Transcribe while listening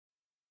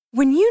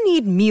When you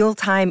need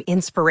mealtime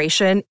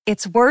inspiration,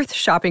 it's worth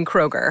shopping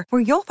Kroger,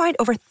 where you'll find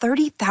over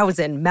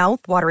 30,000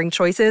 mouth-watering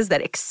choices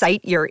that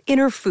excite your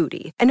inner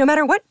foodie. And no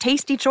matter what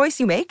tasty choice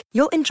you make,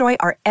 you'll enjoy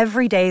our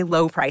everyday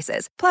low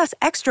prices, plus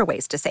extra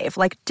ways to save,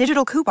 like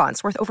digital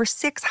coupons worth over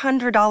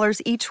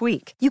 $600 each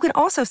week. You can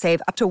also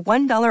save up to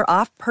 $1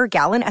 off per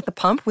gallon at the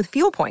pump with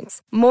fuel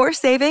points. More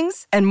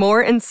savings and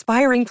more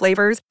inspiring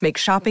flavors make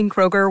shopping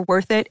Kroger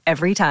worth it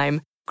every time.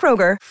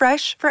 Kroger,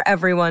 fresh for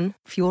everyone.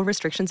 Fuel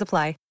restrictions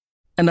apply.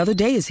 Another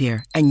day is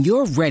here, and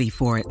you're ready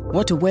for it.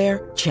 What to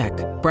wear? Check.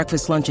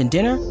 Breakfast, lunch, and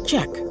dinner?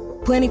 Check.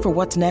 Planning for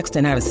what's next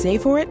and how to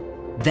save for it?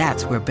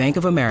 That's where Bank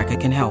of America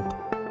can help.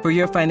 For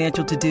your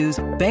financial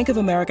to-dos, Bank of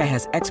America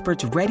has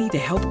experts ready to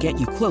help get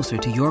you closer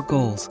to your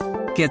goals.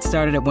 Get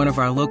started at one of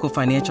our local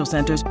financial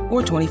centers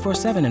or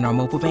 24/7 in our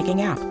mobile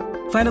banking app.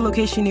 Find a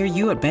location near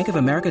you at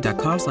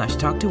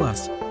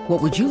bankofamerica.com/talktous.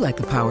 What would you like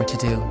the power to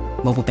do?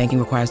 Mobile banking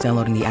requires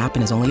downloading the app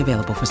and is only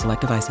available for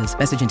select devices.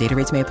 Message and data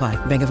rates may apply.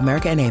 Bank of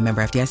America N.A.,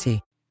 member FDIC.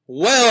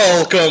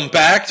 Welcome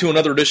back to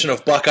another edition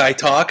of Buckeye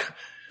Talk.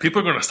 People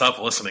are going to stop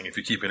listening if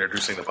you keep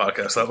introducing the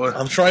podcast that way.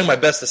 I'm trying my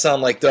best to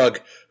sound like Doug,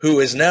 who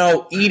is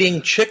now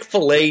eating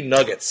Chick-fil-A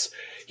nuggets.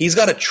 He's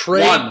got a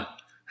tray. One.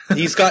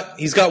 He's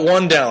got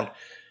one down.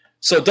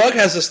 So Doug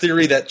has this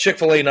theory that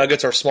Chick-fil-A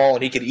nuggets are small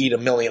and he could eat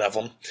 1 million of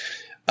them.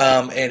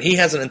 And he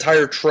has an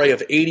entire tray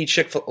of 80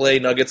 Chick-fil-A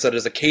nuggets that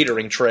is a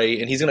catering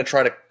tray, and he's going to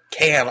try to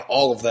can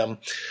all of them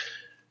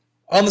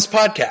on this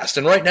podcast.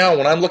 And right now,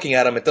 when I'm looking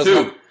at him, it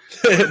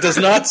does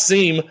not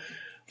seem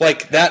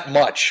like that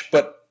much,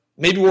 but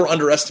maybe we're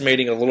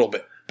underestimating it a little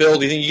bit. Bill,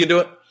 do you think you can do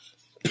it?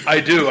 I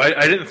do.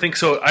 I didn't think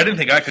so. I didn't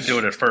think I could do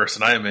it at first,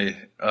 and I am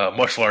a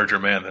much larger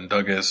man than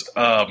Doug is.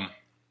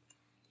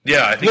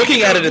 Yeah, I think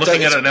looking at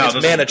it now,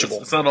 it's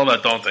manageable. It's not all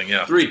that daunting.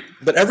 Yeah, 3.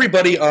 But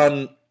everybody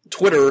on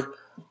Twitter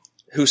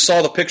who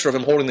saw the picture of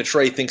him holding the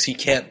tray thinks he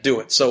can't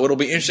do it. So it'll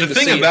be interesting to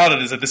see. The thing about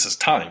it is that this is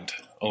timed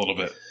a little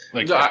bit.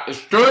 Like, It's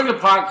during the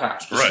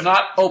podcast. It's Right.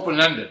 not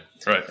open-ended.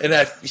 right. And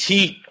if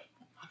he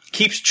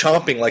keeps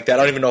chomping like that,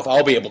 I don't even know if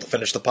I'll be able to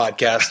finish the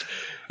podcast.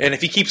 And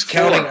if he keeps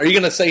counting, are you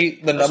going to say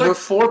the It's number? like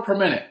 4 per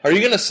minute. Are you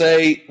going to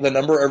say the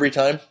number every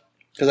time?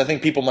 Because I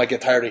think people might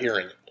get tired of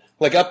hearing it.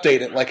 Like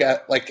update it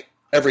like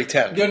every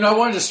 10. Yeah, no, I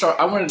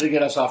wanted to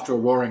get us off to a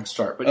roaring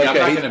start. But yeah, Okay.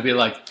 I'm not going to be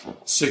like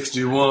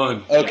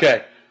 61.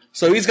 Okay.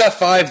 So he's got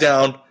 5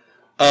 down.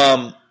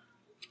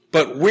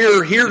 But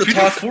we're here If to you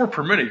talk. do 4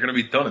 per minute, you're going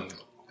to be done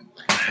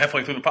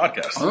halfway through the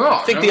podcast. I don't know.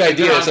 I think the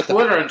idea is that on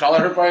Twitter and tell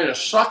everybody to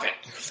suck it.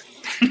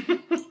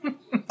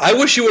 I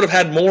wish you would have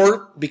had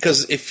more,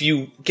 because if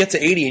you get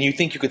to 80 and you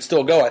think you could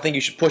still go, I think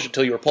you should push it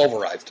till you're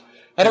pulverized.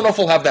 I don't know if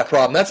we'll have that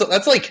problem.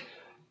 That's like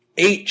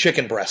 8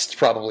 chicken breasts,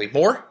 probably.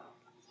 More?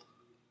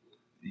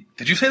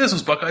 Did you say this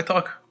was Buckeye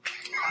Talk?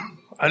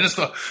 I just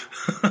thought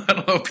I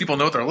don't know if people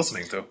know what they're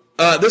listening to.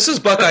 This is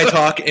Buckeye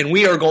Talk, and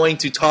we are going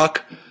to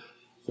talk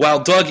while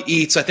Doug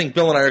eats. I think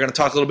Bill and I are going to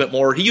talk a little bit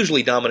more. He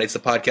usually dominates the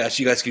podcast.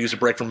 You guys could use a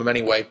break from him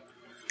anyway.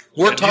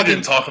 We're You talking.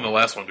 didn't talk in the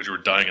last one because you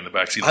were dying in the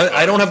backseat.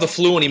 I don't have the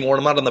flu anymore.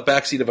 I'm not in the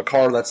backseat of a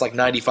car that's like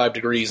 95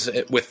 degrees.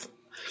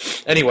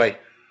 Anyway,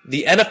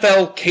 the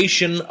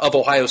NFL-cation of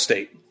Ohio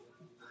State.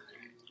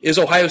 Is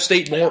Ohio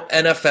State more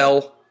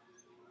NFL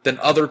than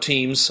other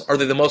teams? Are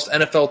they the most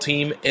NFL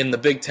team in the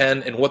Big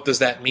Ten, and what does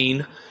that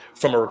mean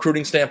from a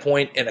recruiting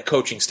standpoint and a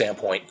coaching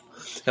standpoint?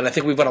 And I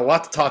think we've got a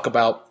lot to talk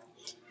about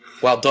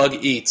while Doug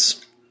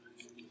eats.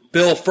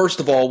 Bill, first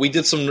of all, we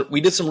did some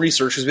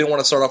research because we didn't want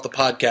to start off the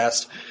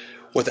podcast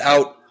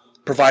without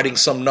providing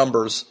some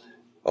numbers.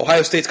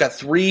 Ohio State's got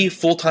 3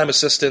 full-time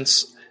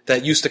assistants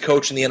that used to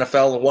coach in the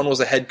NFL, and one was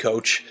a head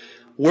coach.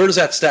 Where does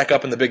that stack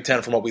up in the Big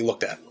Ten from what we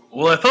looked at?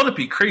 Well, I thought it'd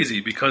be crazy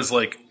because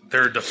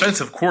their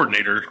defensive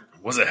coordinator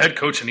was a head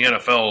coach in the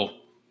NFL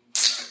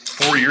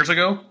 4 years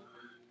ago,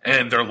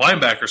 and their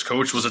linebackers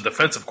coach was a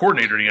defensive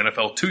coordinator in the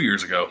NFL 2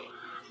 years ago.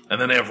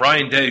 And then they have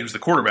Ryan Day, who's the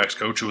quarterback's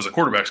coach, who was a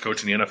quarterback's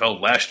coach in the NFL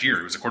last year.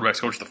 He was a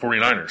quarterback's coach of the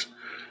 49ers.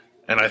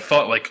 And I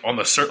thought,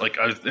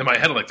 in my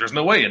head, there's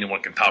no way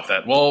anyone can top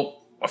that.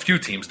 Well, a few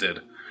teams did.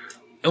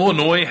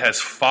 Illinois has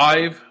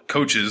 5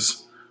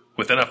 coaches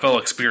with NFL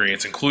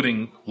experience,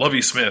 including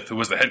Lovie Smith, who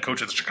was the head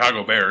coach of the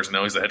Chicago Bears, and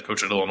now he's the head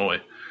coach at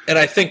Illinois. And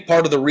I think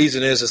part of the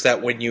reason is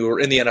that when you're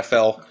in the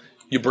NFL,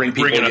 you bring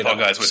people, NFL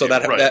guys with so you.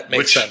 that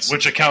makes sense.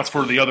 Which accounts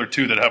for the other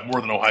 2 that have more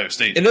than Ohio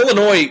State. And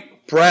Illinois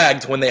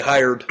bragged when they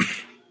hired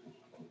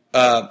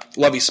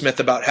Lovie Smith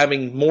about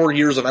having more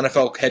years of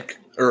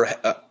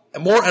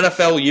more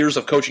NFL years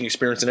of coaching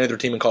experience than any other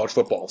team in college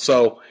football.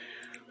 So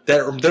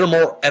they're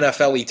more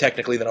NFL-y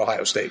technically than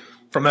Ohio State.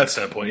 From that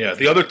standpoint, yeah.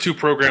 The other 2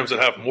 programs that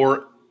have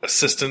more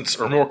assistants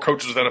or more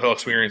coaches with NFL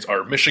experience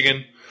are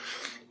Michigan.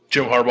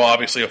 Jim Harbaugh,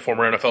 obviously a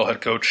former NFL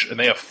head coach, and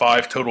they have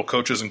 5 total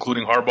coaches,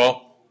 including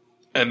Harbaugh.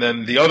 And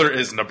then the other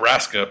is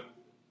Nebraska.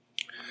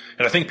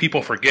 And I think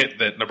people forget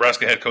that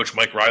Nebraska head coach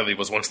Mike Riley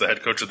was once the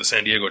head coach of the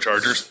San Diego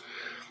Chargers.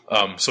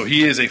 So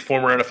he is a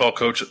former NFL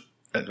coach,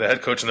 the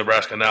head coach in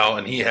Nebraska now,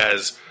 and he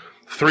has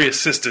 3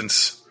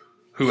 assistants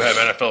who have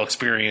NFL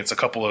experience. A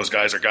couple of those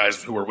guys are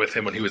guys who were with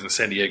him when he was in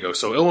San Diego.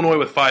 So Illinois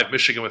with 5,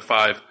 Michigan with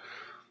 5,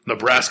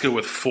 Nebraska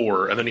with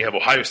 4, and then you have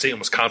Ohio State and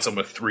Wisconsin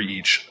with 3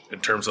 each in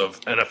terms of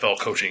NFL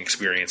coaching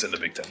experience in the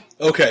Big Ten.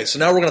 Okay, so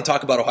now we're going to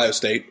talk about Ohio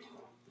State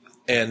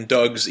and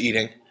Doug's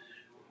eating.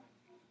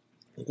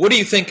 What do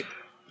you think,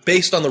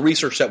 based on the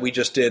research that we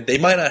just did, they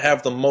might not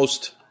have the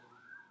most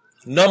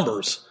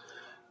numbers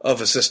of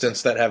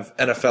assistants that have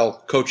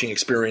NFL coaching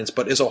experience,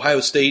 but is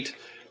Ohio State,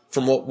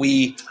 from what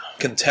we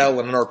can tell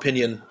and in our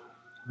opinion,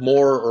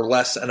 more or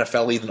less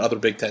NFL-y than other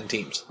Big Ten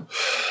teams?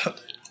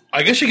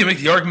 I guess you can make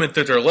the argument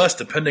that they're less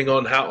depending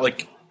on how,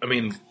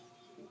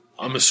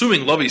 I'm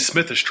assuming Lovie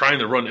Smith is trying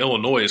to run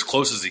Illinois as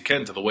close as he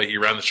can to the way he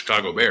ran the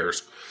Chicago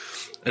Bears.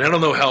 And I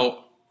don't know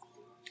how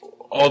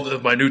all the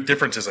minute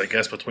differences, I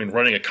guess, between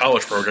running a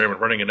college program and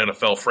running an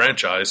NFL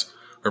franchise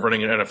or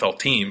running an NFL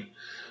team.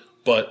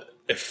 But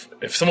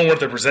if someone were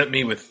to present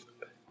me with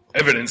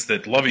evidence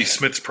that Lovie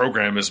Smith's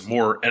program is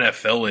more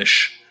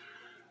NFL-ish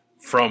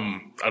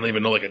from, I don't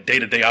even know, like a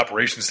day-to-day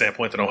operation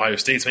standpoint than Ohio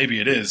State's,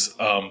 maybe it is.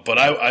 But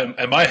I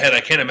in my head,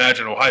 I can't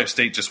imagine Ohio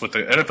State, just with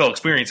the NFL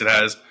experience it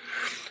has,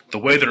 the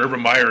way that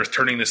Urban Meyer is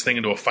turning this thing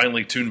into a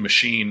finely tuned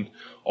machine,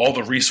 all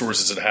the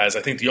resources it has.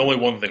 I think the only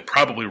one that can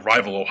probably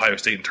rival Ohio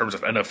State in terms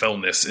of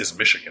NFL-ness is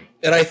Michigan.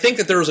 And I think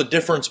that there is a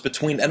difference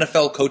between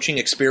NFL coaching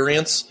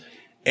experience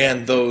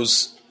and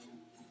those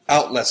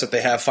outlets that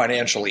they have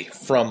financially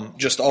from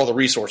just all the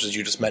resources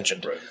you just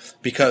mentioned. Right.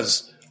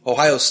 Because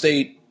Ohio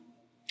State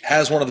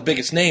has one of the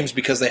biggest names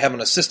because they have an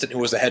assistant who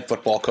was the head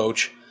football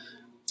coach,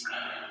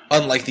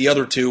 unlike the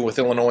other two with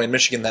Illinois and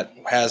Michigan that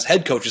has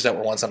head coaches that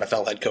were once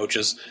NFL head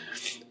coaches.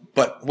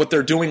 But what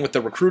they're doing with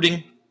the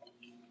recruiting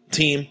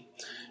team,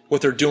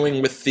 what they're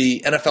doing with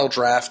the NFL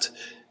draft,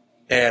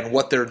 and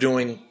what they're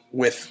doing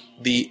with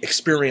the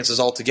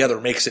experiences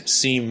altogether makes it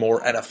seem more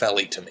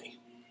NFL-y to me.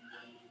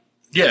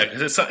 Yeah,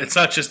 because it's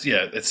not just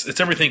it's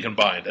everything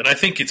combined, and I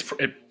think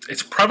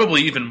it's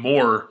probably even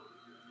more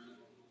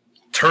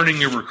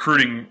turning your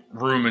recruiting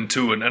room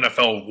into an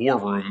NFL war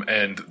room,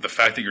 and the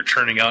fact that you're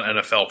churning out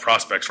NFL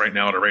prospects right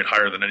now at a rate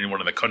higher than anyone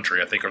in the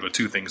country, I think, are the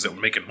two things that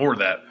would make it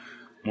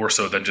more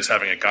so than just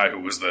having a guy who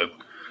was the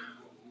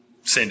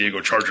San Diego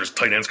Chargers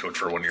tight ends coach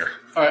for 1 year.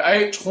 All right, I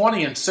ate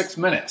 20 in 6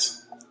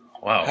 minutes.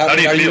 Wow, how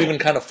do you are feel? you even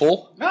kind of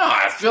full? No,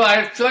 I feel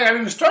like I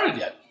haven't even started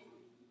yet.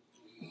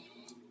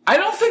 I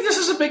don't think this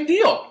is a big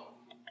deal.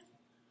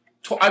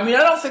 I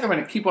don't think I'm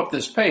going to keep up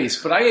this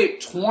pace, but I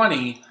ate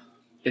 20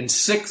 in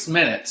 6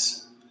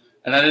 minutes,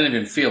 and I didn't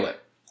even feel it.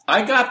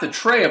 I got the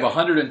tray of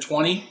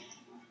 120,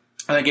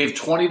 and I gave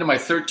 20 to my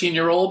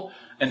 13-year-old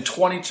and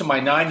 20 to my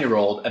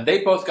 9-year-old, and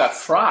they both got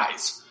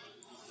fries.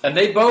 And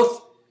the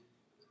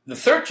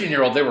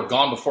 13-year-old, they were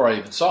gone before I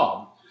even saw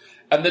them,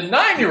 and the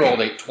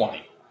 9-year-old ate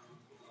 20.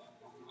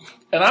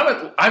 And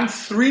I'm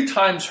 3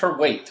 times her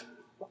weight.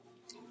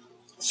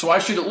 So I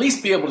should at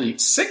least be able to eat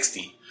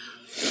 60.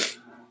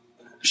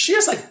 She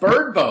has like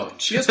bird bone.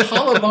 She has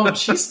hollow bone.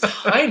 She's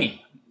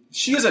tiny.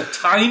 She is a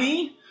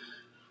tiny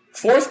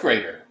 4th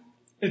grader.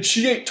 And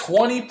she ate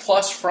 20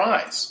 plus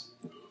fries.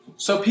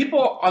 So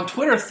people on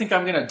Twitter think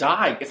I'm going to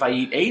die if I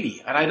eat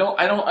 80. And I don't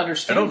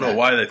understand I don't know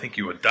why they think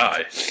you would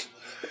die.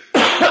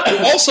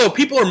 Also,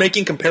 people are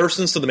making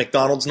comparisons to the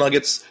McDonald's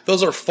nuggets.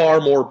 Those are far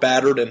more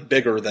battered and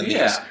bigger than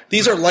these.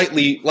 These are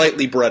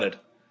lightly breaded.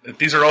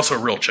 These are also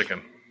real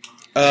chicken.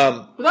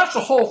 But that's the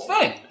whole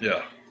thing.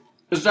 Yeah.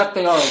 Is that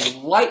they are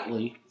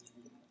lightly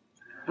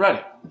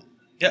breaded.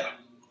 Yeah.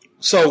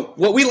 So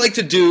what we like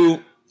to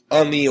do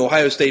on the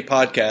Ohio State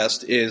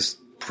podcast is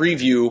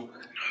preview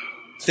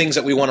things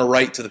that we want to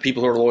write to the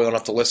people who are loyal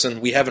enough to listen.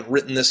 We haven't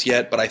written this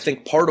yet, but I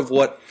think part of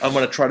what I'm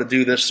going to try to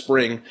do this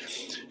spring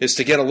is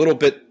to get a little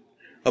bit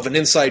of an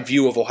inside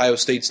view of Ohio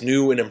State's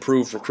new and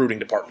improved recruiting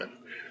department.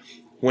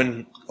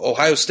 When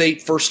Ohio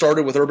State first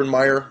started with Urban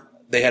Meyer,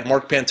 they had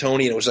Mark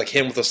Pantoni, and it was like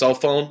him with a cell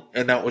phone,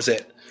 and that was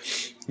it.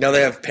 Now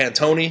they have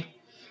Pantoni.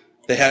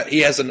 He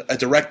has a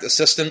direct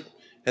assistant,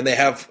 and they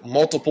have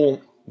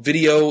multiple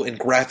video and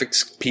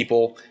graphics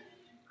people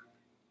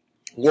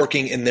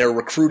working in their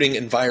recruiting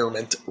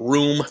environment,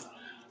 room,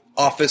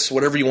 office,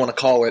 whatever you want to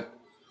call it,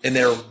 and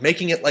they're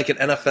making it like an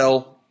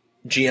NFL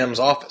GM's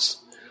office.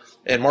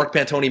 And Mark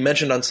Pantoni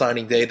mentioned on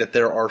signing day that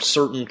there are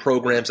certain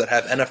programs that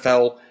have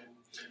NFL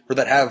or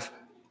that have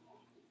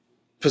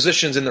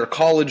positions in their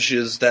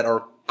colleges that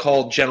are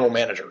called general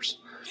managers.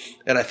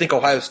 And I think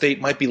Ohio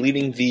State might be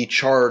leading the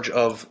charge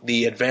of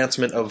the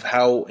advancement of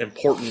how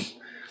important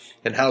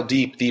and how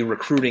deep the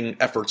recruiting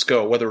efforts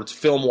go, whether it's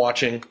film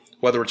watching,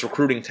 whether it's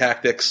recruiting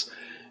tactics,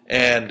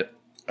 and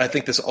I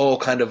think this all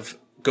kind of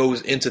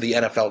goes into the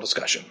NFL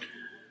discussion.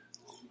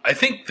 I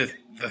think that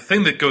the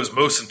thing that goes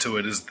most into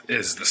it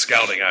is the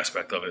scouting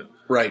aspect of it.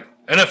 Right.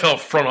 NFL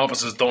front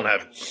offices don't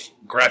have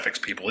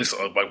graphics people. At least,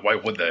 why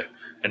would they?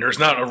 And there's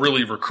not a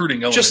really recruiting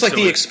element. Just like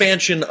the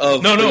expansion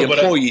of the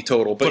employee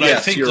total. But yes,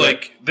 I think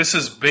like this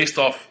is based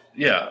off.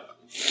 Yeah,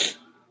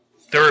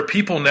 there are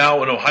people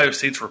now in Ohio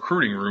State's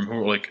recruiting room who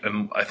are like,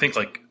 and I think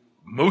like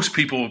most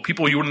people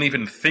you wouldn't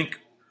even think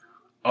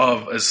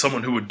of as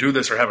someone who would do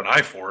this or have an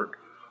eye for it,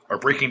 are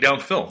breaking down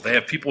film. They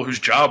have people whose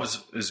job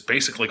is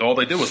basically like all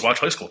they did was watch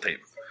high school tape.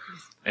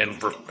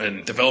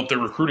 and develop their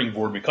recruiting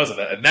board because of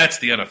that. And that's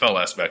the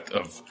NFL aspect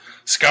of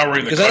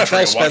scouring the because country.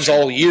 NFL spends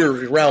all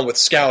year round with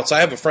scouts. I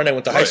have a friend I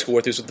went to high school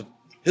with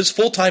his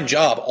full-time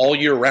job all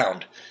year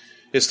round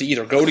is to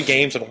either go to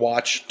games and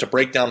watch, to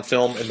break down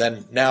film, and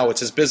then now it's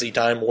his busy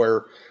time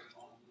where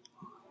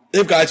they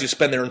have guys who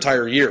spend their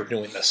entire year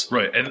doing this.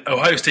 Right, and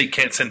Ohio State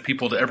can't send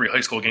people to every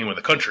high school game in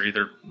the country.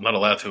 They're not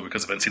allowed to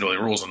because of NCAA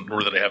rules,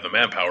 nor do they have the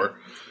manpower.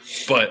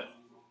 But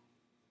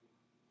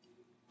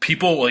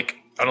people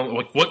I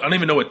don't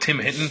even know what Tim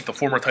Hinton, the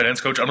former tight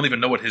ends coach, I don't even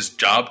know what his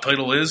job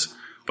title is.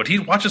 But he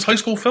watches high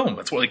school film.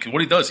 That's what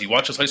he does. He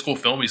watches high school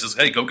film. He says,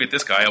 "Hey, go get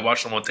this guy. I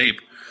watched him on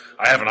tape.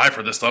 I have an eye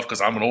for this stuff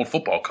because I'm an old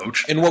football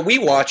coach." And what we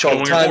watch all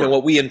the time and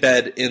what we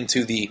embed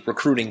into the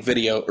recruiting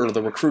video or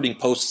the recruiting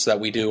posts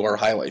that we do are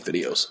highlight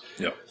videos.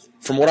 Yeah.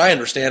 From what I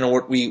understand and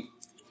what we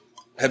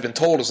have been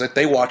told is that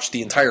they watch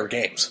the entire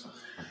games.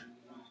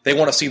 They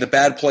want to see the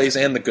bad plays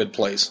and the good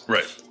plays.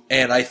 Right.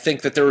 And I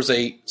think that there's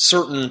a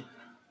certain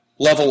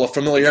level of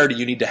familiarity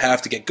you need to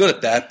have to get good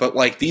at that. But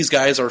these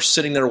guys are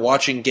sitting there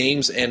watching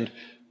games and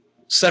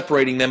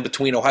separating them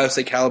between Ohio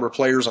State caliber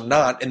players and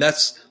not. And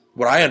that's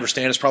what I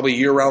understand is probably a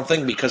year-round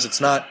thing because it's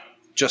not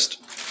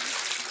just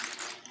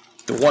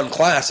the one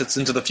class, it's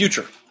into the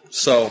future.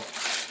 So,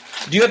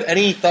 do you have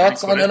any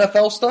thoughts on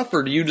NFL stuff,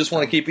 or do you just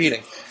want to keep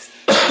eating?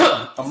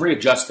 I'm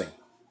readjusting.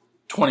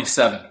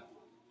 27.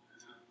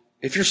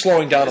 If you're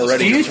slowing down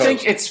already, do you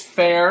think it's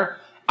fair?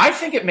 I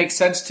think it makes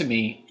sense to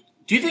me.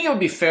 Do you think it would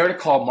be fair to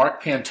call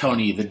Mark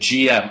Pantoni the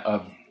GM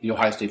of the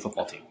Ohio State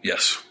football team?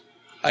 Yes.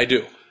 I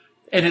do.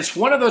 And it's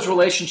one of those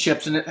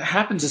relationships, and it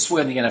happens this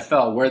way in the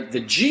NFL, where the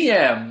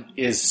GM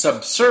is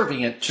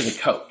subservient to the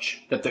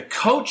coach, that the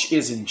coach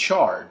is in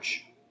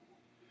charge,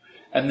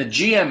 and the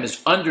GM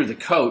is under the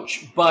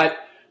coach, but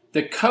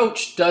the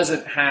coach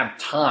doesn't have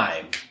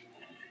time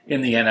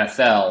in the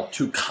NFL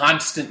to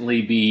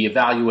constantly be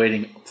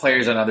evaluating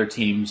players on other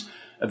teams,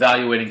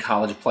 evaluating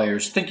college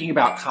players, thinking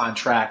about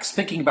contracts,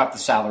 thinking about the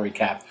salary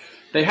cap.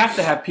 They have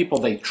to have people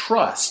they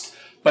trust.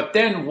 But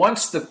then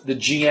once the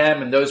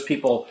GM and those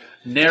people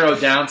narrow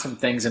down some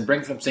things and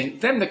bring something,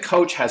 then the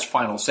coach has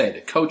final say.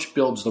 The coach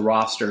builds the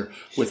roster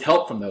with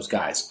help from those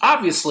guys.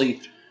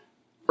 Obviously,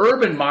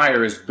 Urban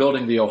Meyer is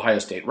building the Ohio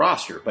State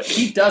roster, but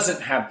he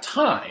doesn't have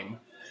time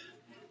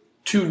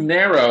to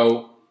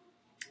narrow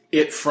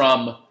it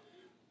from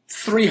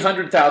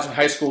 300,000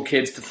 high school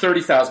kids to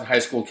 30,000 high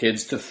school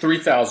kids to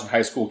 3,000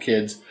 high school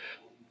kids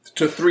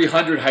to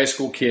 300 high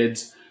school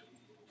kids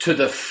to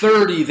the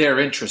 30 they're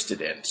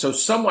interested in. So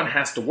someone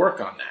has to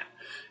work on that.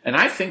 And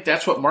I think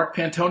that's what Mark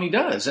Pantoni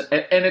does.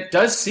 And it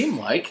does seem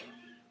like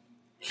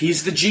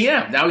he's the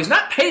GM. Now, he's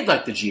not paid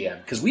like the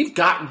GM because we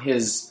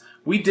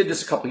did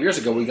this a couple years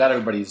ago. We got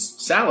everybody's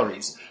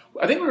salaries.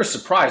 I think we were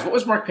surprised. What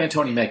was Mark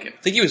Pantoni making?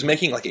 I think he was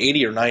making like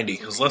 80 or 90.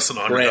 It was less than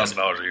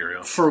 $100,000 a year.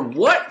 Yeah. For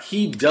what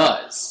he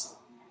does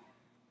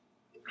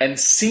and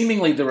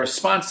seemingly the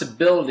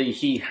responsibility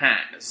he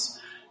has,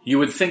 you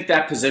would think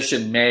that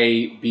position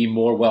may be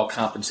more well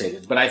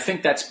compensated. But I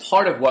think that's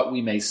part of what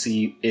we may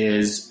see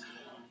is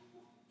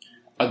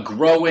a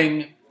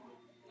growing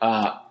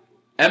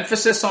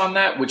emphasis on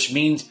that, which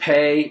means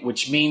pay,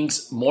 which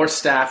means more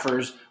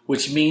staffers,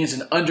 which means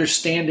an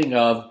understanding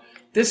of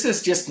this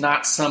is just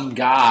not some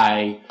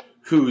guy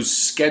who's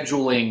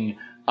scheduling,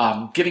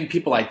 giving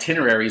people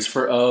itineraries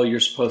for, you're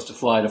supposed to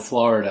fly to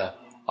Florida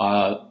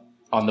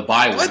on the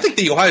bye week. Well, I think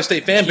the Ohio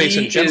State fan base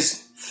in general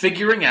is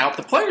figuring out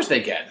the players they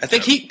get. I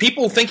think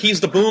people think he's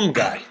the boom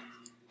guy.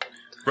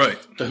 Right.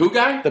 The who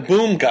guy? The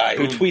boom guy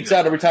who tweets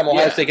out every time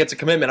Ohio State gets a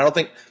commitment. I don't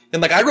think –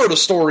 and I wrote a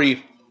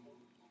story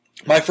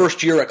my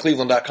first year at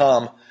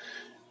Cleveland.com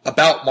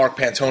about Mark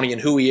Pantoni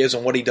and who he is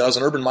and what he does,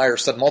 and Urban Meyer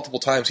said multiple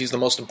times he's the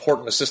most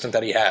important assistant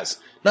that he has.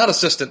 Not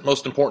assistant,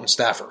 most important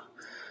staffer.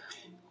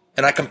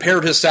 And I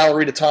compared his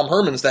salary to Tom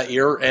Herman's that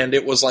year, and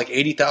it was like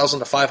 $80,000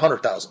 to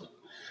 $500,000.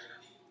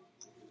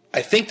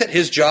 I think that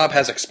his job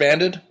has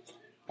expanded.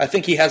 I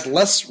think he has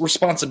less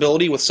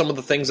responsibility with some of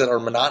the things that are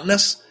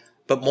monotonous,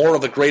 but more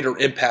of a greater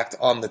impact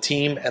on the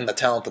team and the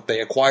talent that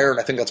they acquire, and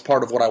I think that's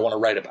part of what I want to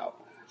write about.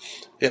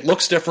 It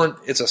looks different.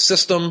 It's a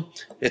system.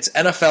 It's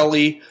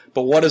NFL-y,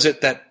 but what is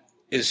it that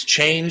is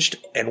changed,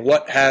 and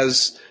what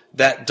has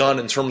that done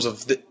in terms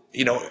of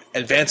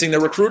advancing their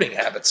recruiting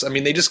habits? I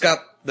mean, they just got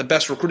the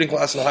best recruiting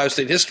class in Ohio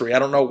State history. I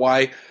don't know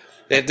why.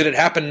 Did it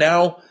happen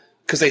now?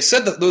 Because they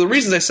said the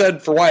reasons they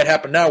said for why it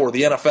happened now were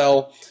the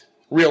NFL,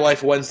 Real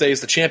Life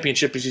Wednesdays, the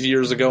championship a few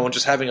years ago, and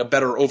just having a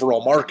better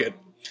overall market.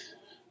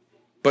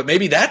 But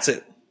maybe that's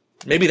it.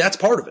 Maybe that's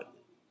part of it.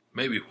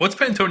 Maybe. What's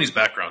Pantoni's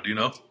background? Do you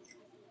know?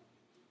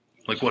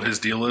 Like what his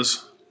deal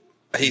is?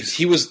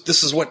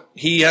 This is what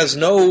he has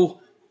on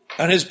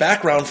his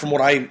background from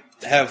what I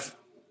have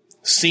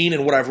seen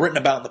and what I've written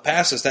about in the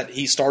past is that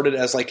he started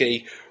as like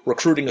a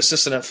recruiting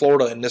assistant at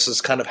Florida, and this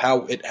is kind of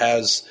how it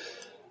has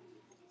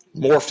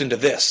morphed into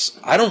this.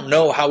 I don't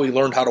know how he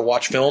learned how to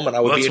watch film, and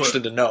I would be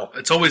interested to know.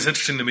 It's always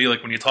interesting to me,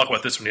 like when you talk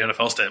about this from the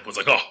NFL standpoint,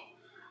 it's like,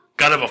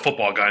 gotta have a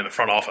football guy in the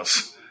front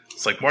office.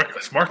 It's like Mark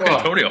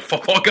Pantoni, a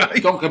football guy.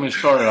 Don't get me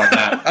started on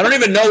that. I don't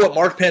even know what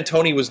Mark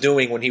Pantoni was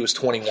doing when he was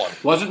 21.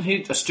 Wasn't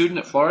he a student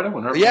at Florida?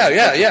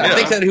 Yeah. I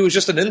think that he was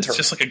just an intern. It's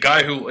just like a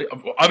guy who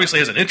obviously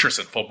has an interest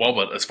in football,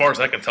 but as far as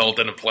I can tell,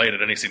 didn't play it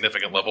at any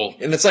significant level.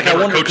 And it's like, never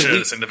I wonder, coached it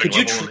at a significant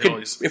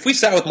level. If we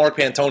sat with Mark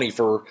Pantoni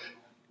for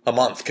a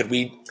month,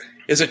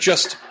 is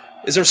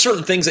there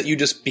certain things that you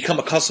just become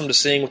accustomed to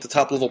seeing with the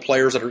top level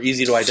players that are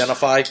easy to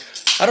identify?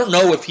 I don't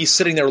know if he's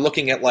sitting there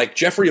looking at like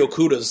Jeffrey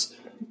Okuda's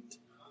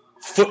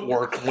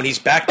footwork when he's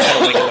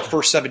backpedaling in the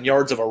first 7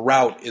 yards of a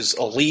route is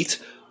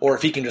elite, or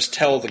if he can just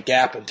tell the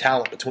gap in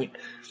talent between.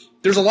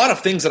 There's a lot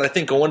of things that I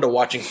think go into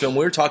watching film.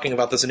 We were talking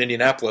about this in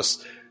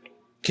Indianapolis.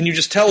 Can you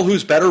just tell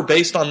who's better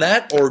based on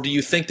that, or do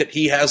you think that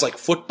he has like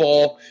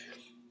football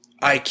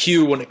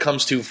IQ when it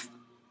comes to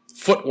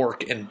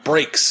footwork and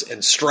breaks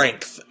and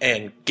strength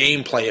and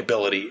gameplay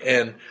ability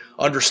and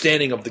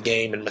understanding of the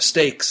game and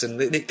mistakes? And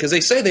because they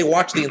say they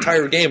watch the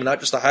entire game and not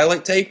just the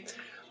highlight tape.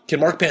 Can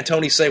Mark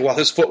Pantoni say, well,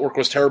 his footwork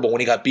was terrible when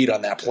he got beat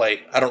on that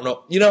play? I don't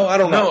know. I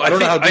don't know. I don't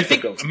know how deep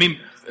it goes. I mean,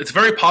 it's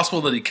very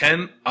possible that he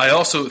can. I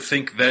also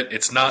think that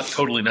it's not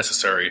totally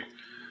necessary.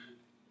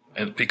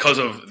 And because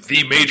of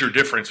the major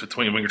difference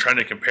between when you're trying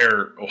to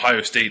compare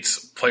Ohio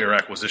State's player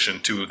acquisition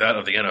to that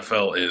of the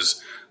NFL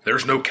is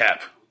there's no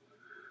cap.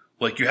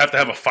 Like, you have to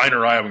have a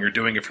finer eye when you're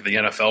doing it for the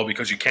NFL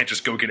because you can't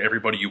just go get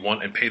everybody you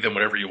want and pay them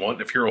whatever you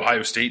want. If you're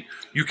Ohio State,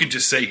 you can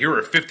just say, here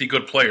are 50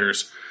 good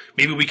players.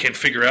 Maybe we can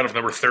figure out if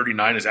number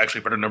 39 is actually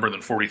a better number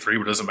than 43,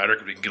 but it doesn't matter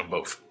because we can get them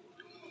both.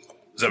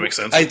 Does that make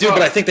sense? I do,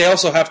 but I think they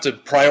also have to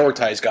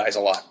prioritize guys a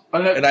lot.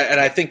 And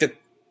I think that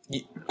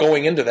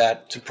going into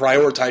that, to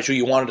prioritize who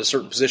you want at a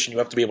certain position, you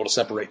have to be able to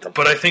separate them.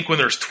 But I think when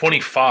there's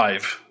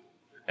 25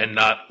 and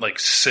not like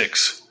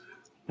 6,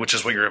 which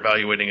is what you're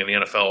evaluating in the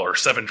NFL, or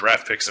 7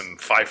 draft picks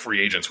and 5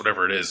 free agents,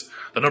 whatever it is,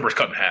 the number's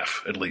cut in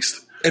half, at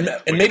least. And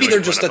maybe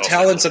they're just the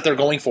talents that they're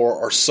going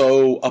for are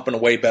so up and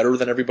away better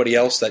than everybody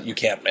else that you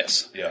can't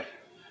miss. Yeah.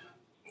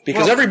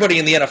 Because everybody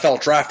in the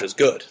NFL draft is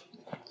good.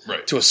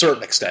 Right. To a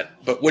certain extent.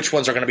 But which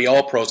ones are going to be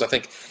all pros? I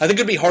think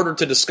it'd be harder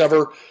to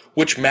discover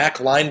which MAC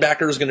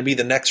linebacker is going to be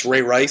the next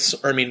Ray Lewis.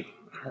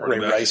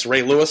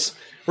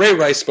 Ray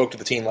Rice spoke to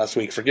the team last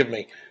week, forgive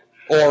me.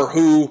 Or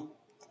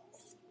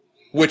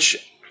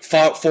which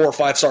 4 or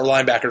 5-star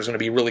linebacker is going to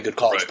be a really good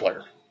college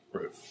player.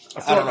 Right. I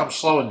feel like I'm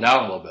slowing down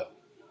a little bit.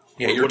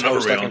 Yeah, you're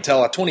toast, I can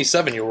tell. At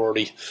 27, you're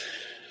already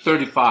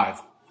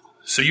 35.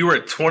 So you were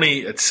at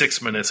 20 at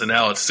 6 minutes, and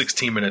now at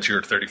 16 minutes you're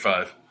at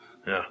 35.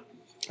 Yeah.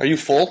 Are you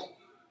full?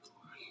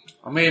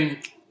 I mean,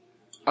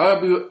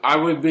 I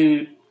would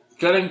be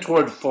getting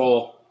toward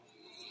full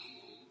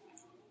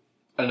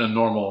in a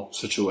normal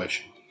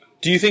situation.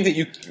 Do you think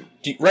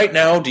that right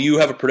now, do you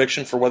have a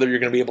prediction for whether you're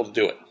going to be able to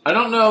do it? I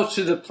don't know.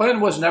 See, the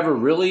plan was never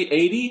really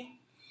 80.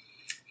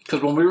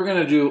 Because when we were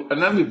going to do, and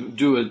let me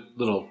do a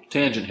little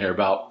tangent here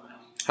about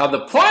how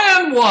the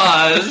plan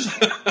was,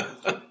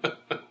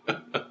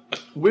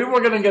 we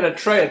were going to get a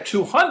tray of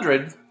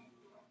 200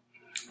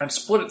 and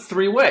split it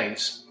 3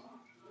 ways.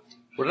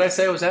 What did I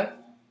say it was at?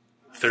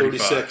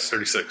 36.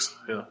 36,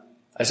 yeah.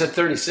 I said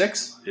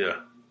 36? Yeah.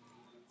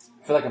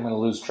 I feel like I'm going to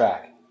lose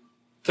track.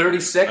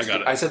 36? I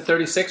got it. I said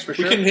 36 for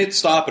sure? We can hit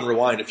stop and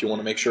rewind if you want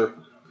to make sure.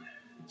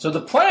 So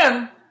the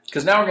plan,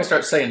 because now we're going to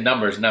start saying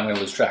numbers and now I'm going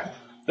to lose track.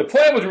 The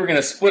plan was we were going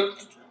to split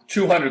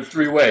 200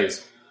 3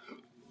 ways,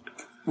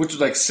 which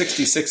was like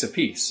 66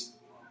 apiece.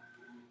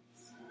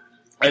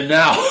 And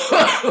now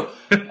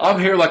I'm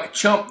here like a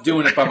chump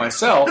doing it by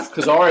myself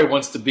because Ari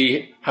wants to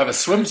have a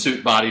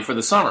swimsuit body for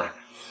the summer.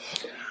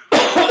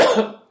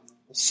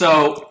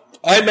 So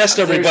I messed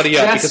everybody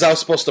up because I was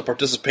supposed to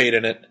participate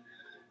in it,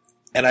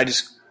 and I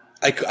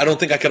don't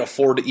think I can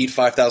afford to eat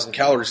 5,000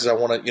 calories because I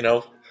want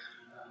to,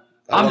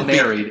 I'm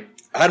married.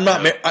 I'm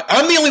not married.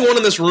 I'm the only one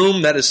in this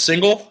room that is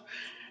single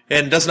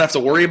and doesn't have to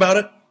worry about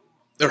it.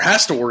 There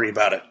has to worry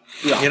about it.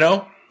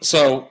 Yeah.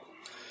 So.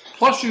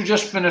 Plus, you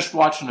just finished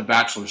watching The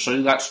Bachelor, so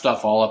you got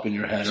stuff all up in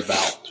your head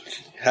about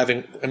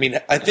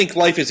I think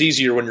life is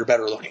easier when you're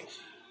better looking.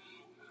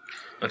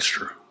 That's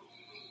true.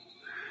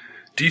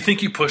 Do you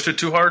think you pushed it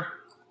too hard?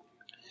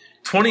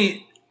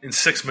 20 in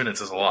 6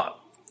 minutes is a lot.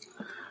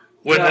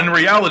 When in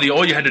reality,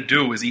 all you had to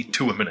do was eat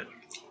 2 a minute.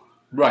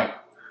 Right.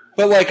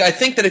 But, I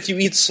think that if you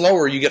eat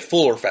slower, you get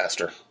fuller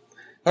faster.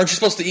 Aren't you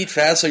supposed to eat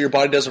fast so your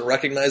body doesn't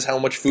recognize how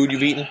much food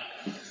you've eaten?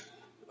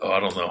 Oh, I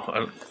don't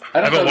know.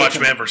 I haven't watched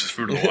Man vs.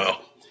 Food in a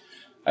while.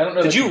 I don't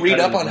know. Did you read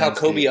up on how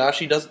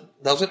Kobayashi does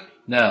it?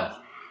 No.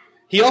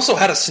 He also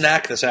had a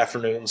snack this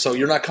afternoon, so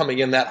you're not coming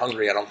in that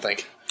hungry, I don't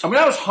think. I mean,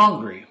 I was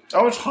hungry.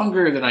 I was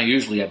hungrier than I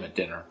usually am at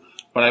dinner,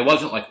 but I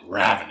wasn't,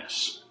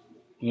 ravenous.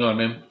 You know what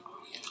I mean?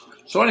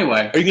 So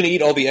anyway. Are you going to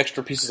eat all the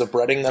extra pieces of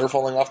breading that are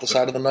falling off the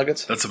side of the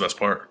nuggets? That's the best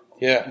part.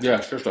 Yeah. Yeah,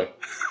 seriously.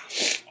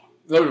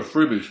 Those are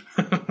freebies.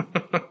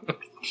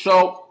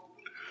 So,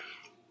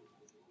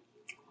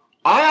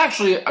 I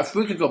actually, if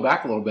we could go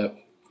back a little bit,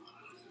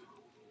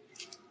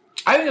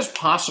 I think it's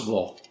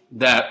possible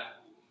that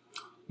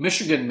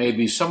Michigan may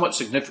be somewhat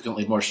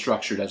significantly more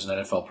structured as an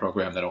NFL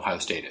program than Ohio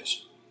State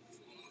is.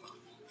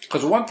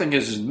 Because one thing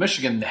is in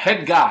Michigan, the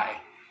head guy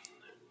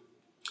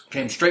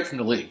came straight from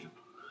the league.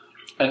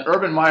 And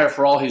Urban Meyer,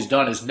 for all he's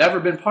done, has never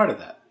been part of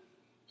that.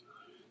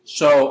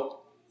 So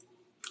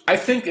I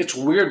think it's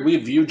weird. We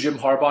view Jim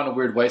Harbaugh in a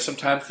weird way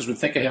sometimes because we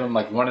think of him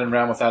like running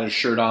around without his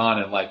shirt on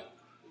and like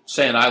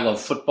saying, I love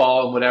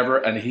football and whatever.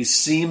 And he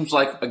seems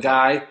like a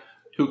guy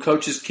who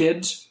coaches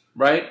kids,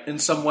 right, in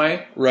some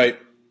way. Right.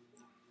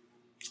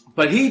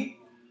 But he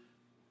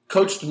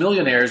coached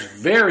millionaires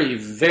very,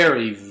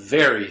 very,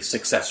 very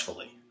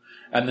successfully.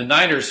 And the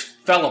Niners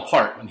fell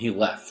apart when he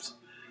left.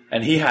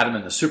 And he had them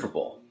in the Super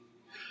Bowl.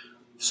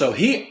 So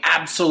he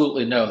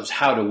absolutely knows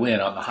how to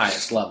win on the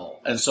highest level.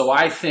 And so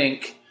I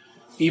think,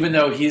 even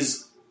though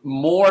he's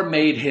more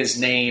made his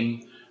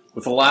name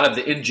with a lot of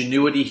the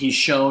ingenuity he's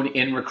shown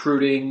in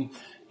recruiting,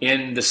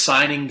 in the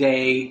signing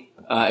day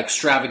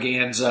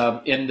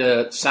extravaganza, in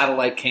the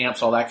satellite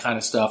camps, all that kind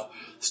of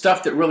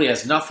stuff that really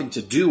has nothing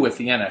to do with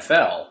the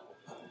NFL,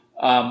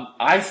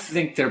 I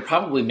think there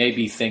probably may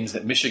be things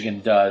that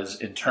Michigan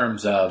does in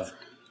terms of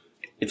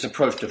its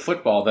approach to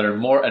football that are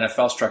more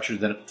NFL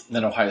structured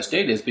than Ohio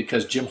State is,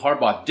 because Jim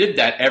Harbaugh did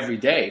that every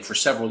day for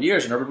several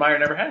years, and Urban Meyer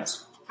never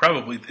has.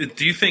 Probably.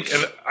 Do you think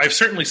 – I've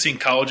certainly seen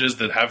colleges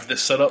that have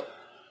this set up,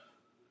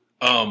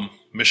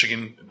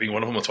 Michigan being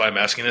one of them. That's why I'm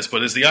asking this.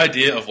 But is the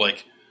idea of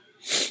like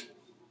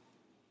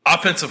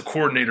offensive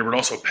coordinator but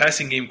also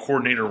passing game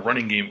coordinator,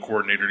 running game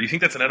coordinator, do you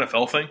think that's an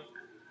NFL thing?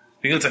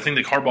 Do you think that's a thing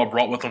that Harbaugh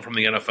brought with him from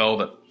the NFL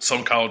that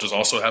some colleges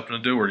also happen to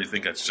do, or do you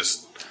think that's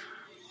just –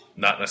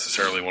 not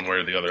necessarily one way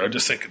or the other? I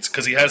just think it's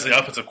because he has the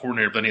offensive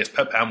coordinator, but then he has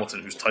Pep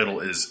Hamilton, whose title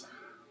is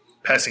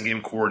passing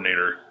game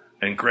coordinator,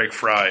 and Greg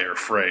Frey,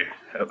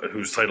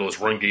 whose title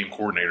is run game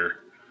coordinator.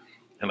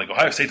 And like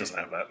Ohio State doesn't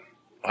have that.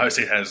 Ohio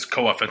State has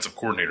co-offensive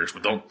coordinators,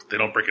 but they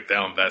don't break it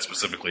down that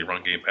specifically,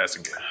 run game,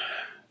 passing game.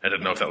 I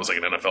didn't know if that was like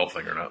an NFL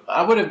thing or not.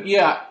 I would have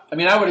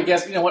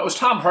guessed, when it was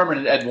Tom Herman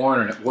and Ed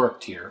Warner and it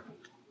worked here,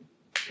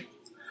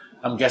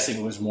 I'm guessing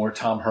it was more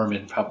Tom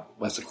Herman,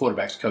 as the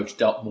quarterback's coach,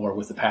 dealt more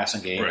with the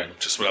passing game. Right,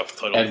 just without the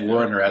title. Ed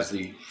Warner, as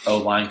the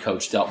O-line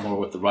coach, dealt more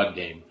with the run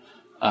game.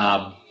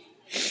 But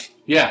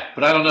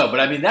I don't know.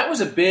 But, I mean, that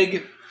was a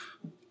big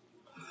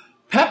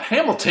 – Pep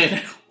Hamilton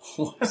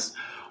was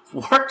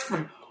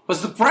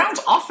the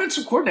Browns'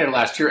 offensive coordinator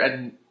last year,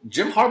 and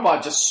Jim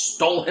Harbaugh just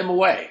stole him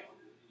away.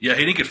 Yeah,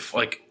 he didn't get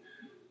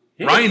 –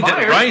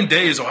 Ryan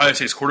Day is Ohio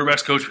State's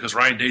quarterback's coach because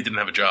Ryan Day didn't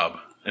have a job,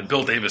 and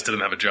Bill Davis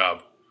didn't have a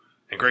job.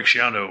 And Greg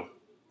Schiano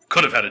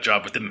could have had a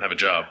job but didn't have a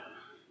job.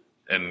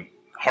 And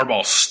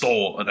Harbaugh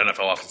stole an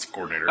NFL offensive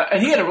coordinator.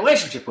 And he had a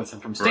relationship with him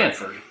from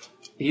Stanford. Right.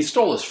 He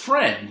stole his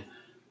friend,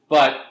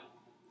 but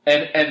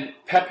and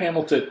Pep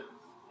Hamilton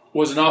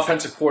was an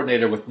offensive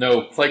coordinator with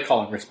no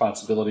play-calling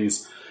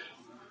responsibilities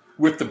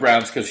with the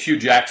Browns because Hugh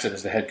Jackson,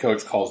 as the head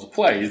coach, calls the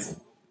plays.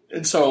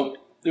 And so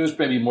it was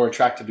maybe more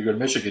attractive to go to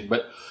Michigan.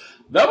 But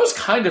that was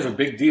kind of a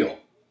big deal.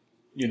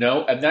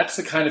 And that's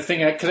the kind of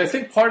thing, because I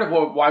think part of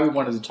why we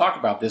wanted to talk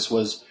about this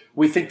was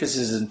we think this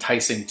is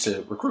enticing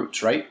to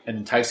recruits, right? And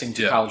enticing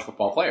to college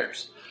football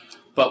players.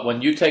 But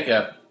when you take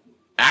a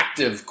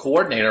active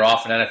coordinator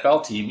off an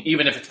NFL team,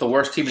 even if it's the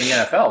worst team in the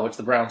NFL, which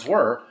the Browns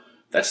were,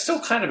 that's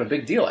still kind of a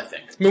big deal, I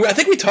think. I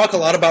think we talk a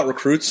lot about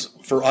recruits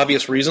for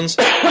obvious reasons,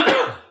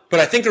 but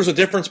I think there's a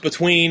difference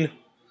between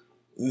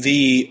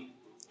the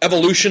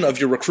evolution of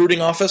your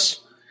recruiting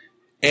office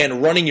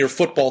and running your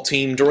football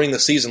team during the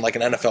season like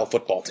an NFL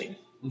football team.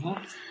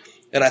 Mm-hmm.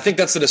 And I think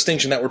that's the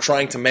distinction that we're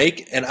trying to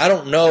make. And I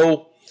don't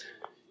know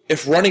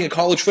if running a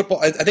college football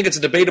 – I think it's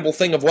a debatable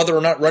thing of whether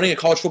or not running a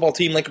college football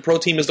team like a pro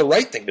team is the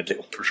right thing to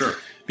do. For sure.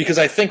 Because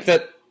I think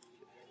that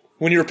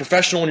when you're a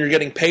professional and you're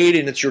getting paid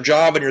and it's your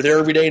job and you're there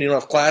every day and you don't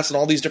have class and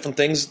all these different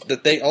things,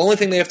 that the only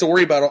thing they have to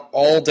worry about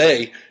all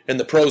day in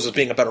the pros is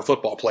being a better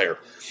football player.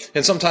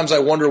 And sometimes I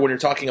wonder when you're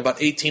talking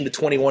about 18 to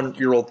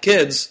 21-year-old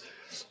kids –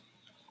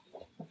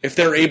 if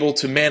they're able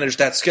to manage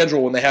that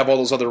schedule when they have all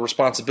those other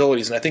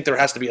responsibilities. And I think there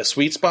has to be a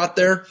sweet spot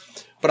there.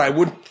 But I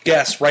would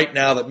guess right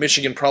now that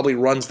Michigan probably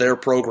runs their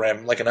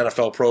program like an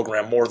NFL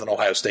program more than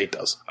Ohio State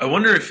does. I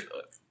wonder if,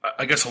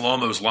 I guess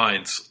along those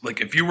lines, like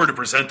if you were to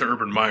present to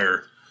Urban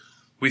Meyer,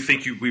 we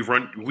think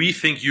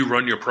you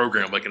run your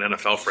program like an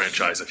NFL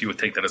franchise, if you would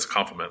take that as a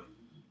compliment.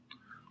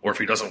 Or if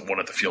he doesn't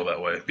want it to feel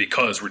that way,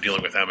 because we're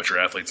dealing with amateur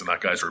athletes and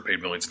not guys who are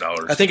paid millions of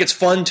dollars. I think it's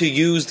fun to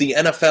use the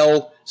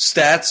NFL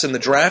stats in the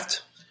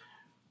draft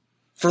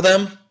for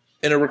them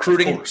in a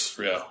recruiting. Of course,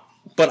 yeah.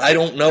 But I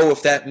don't know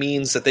if that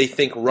means that they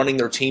think running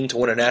their team to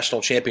win a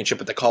national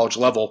championship at the college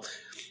level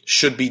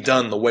should be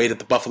done the way that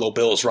the Buffalo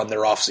Bills run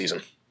their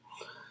offseason.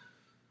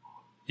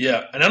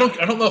 Yeah, and I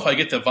don't know if I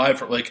get the vibe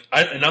for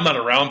and I'm not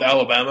around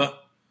Alabama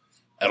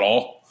at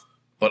all,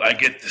 but I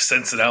get the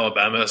sense that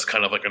Alabama is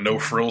kind of like a no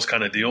frills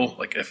kind of deal.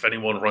 Like if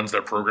anyone runs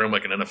their program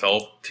like an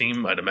NFL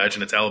team, I'd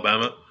imagine it's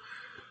Alabama.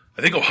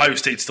 I think Ohio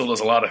State still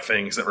does a lot of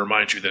things that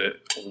remind you that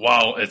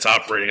while it's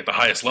operating at the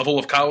highest level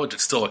of college,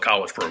 it's still a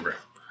college program.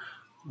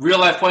 Real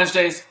Life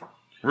Wednesdays?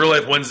 Real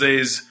Life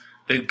Wednesdays.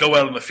 They go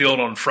out on the field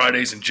on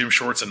Fridays in gym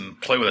shorts and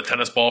play with a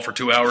tennis ball for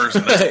 2 hours.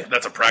 And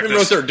that's a practice. I don't know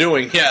what they're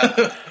doing.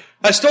 Yeah.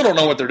 I still don't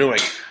know what they're doing.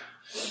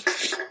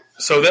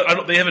 So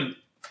they haven't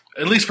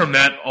At least from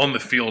that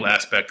on-the-field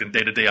aspect and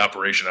day-to-day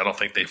operation, I don't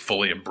think they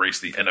fully embrace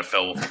the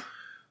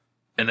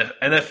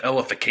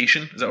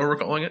NFLification. Is that what we're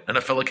calling it?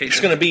 NFLification? It's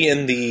going to be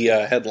in the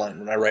headline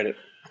when I write it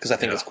because I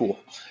think it's cool.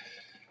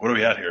 What do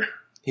we have here?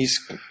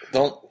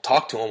 Don't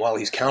talk to him while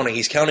he's counting.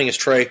 He's counting his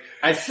tray.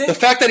 I think the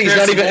fact that he's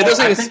not even.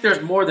 I think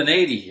there's more than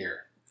 80 here.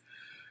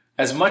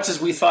 As much as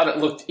we thought it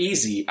looked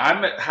easy,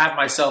 I'm at have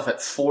myself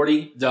at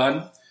 40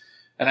 done,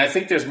 and I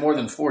think there's more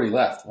than 40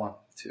 left. 1,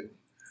 2.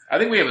 I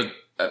think we have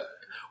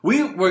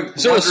we were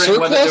wondering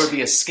whether there would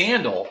be a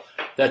scandal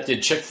that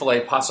did Chick-fil-A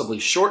possibly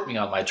short me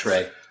on my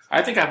tray.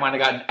 I think I might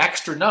have gotten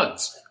extra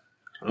nugs,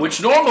 which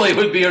normally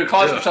would be a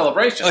cause for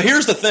celebration.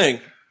 Here's the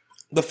thing.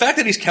 The fact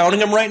that he's counting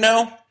them right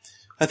now,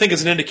 I think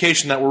is an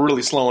indication that we're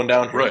really slowing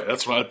down here. Right,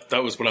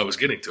 that was what I was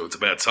getting to. It's a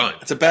bad sign.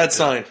 It's a bad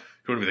sign.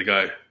 You want to be the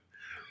guy.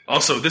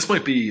 Also, this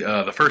might be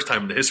the first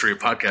time in the history of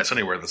podcasts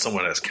anywhere that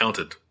someone has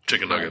counted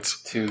chicken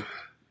nuggets. 2,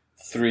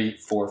 3,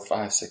 4,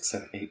 5, 6,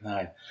 7, 8,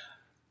 9.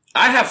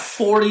 I have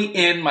 40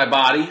 in my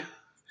body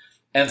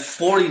and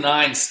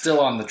 49 still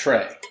on the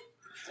tray.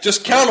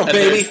 Just count them, and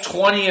baby. There's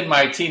 20 in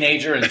my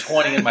teenager and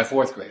 20 in my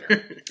fourth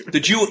grader.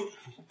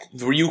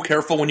 Were you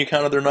careful when you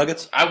counted their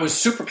nuggets? I was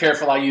super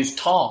careful. I used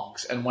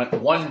tongs and went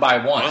one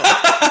by one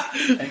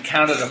and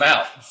counted them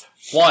out.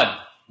 1,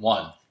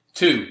 1,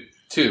 2,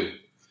 2.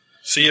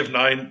 So you have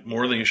 9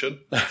 more than you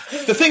should?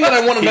 The thing that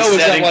I want to know is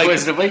that,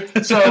 inquisitively.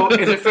 So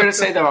is it fair to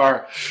say there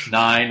are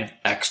 9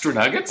 extra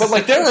nuggets?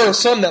 But there are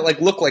some that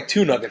look like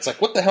 2 nuggets.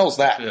 What the hell is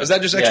that? Yeah. Is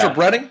that just extra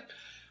breading?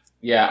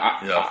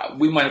 Yeah,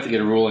 we might have to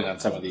get a ruling on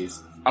some of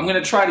these. I'm going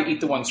to try to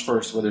eat the ones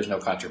first where there's no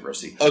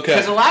controversy. Okay.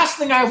 Because the last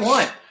thing I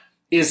want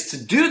is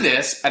to do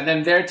this and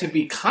then there to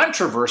be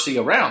controversy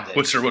around it.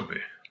 Which there would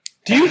be.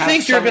 Do you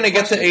think you're going to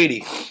get to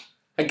 80?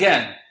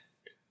 Again,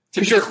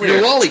 to be Because clear,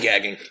 you're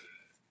lollygagging.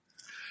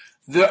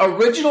 the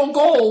original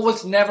goal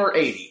was never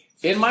 80.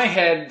 In my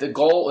head, the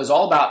goal is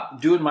all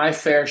about doing my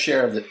fair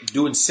share of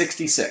doing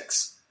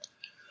 66.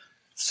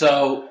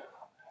 So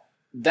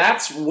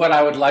that's what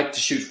I would like to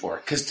shoot for,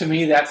 because to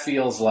me that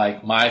feels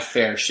like my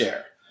fair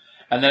share.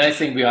 And then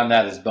anything beyond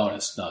that is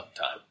bonus nug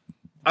time.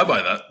 I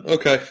buy that.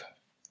 Okay.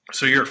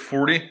 So you're at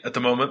 40 at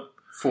the moment.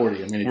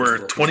 40.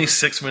 We're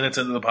 26 minutes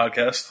into the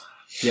podcast.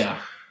 Yeah.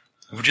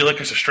 Would you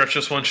like us to stretch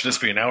this one? Should this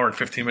be an hour and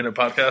 15-minute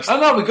podcast? Oh,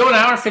 no, we go an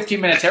hour and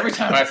 15 minutes every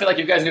time. I feel like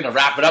you guys are going to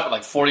wrap it up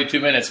at 42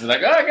 minutes. We're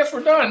like, I guess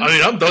we're done. I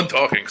mean, I'm done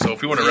talking, so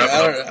if you want to wrap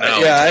it up now.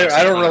 Yeah,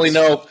 I don't really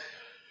know.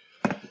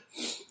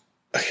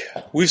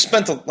 We've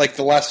spent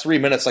the last 3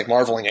 minutes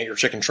marveling at your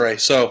chicken tray.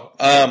 So,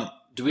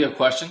 do we have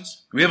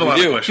questions? We have a lot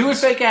of questions. Do a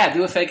fake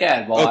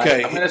ad. Well,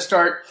 okay. I'm going to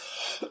start.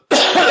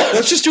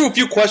 Let's just do a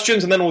few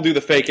questions and then we'll do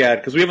the fake ad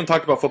because we haven't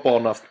talked about football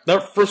enough.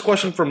 Our first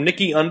question from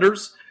Nikki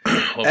Unders.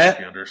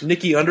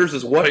 Nikki Unders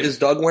is what is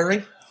Doug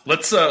wearing?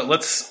 Let's set a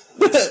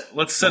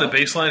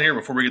baseline here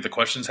before we get the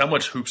questions. How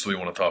much hoops do we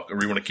want to talk, or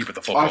do we want to keep it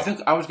to football? I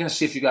think I was going to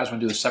see if you guys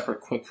want to do a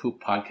separate quick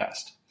hoop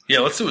podcast.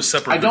 Yeah, let's do a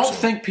separate. I don't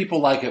think people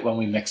like it when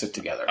we mix it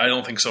together. I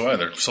don't think so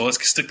either. So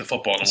let's stick to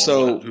football and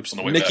so hoops on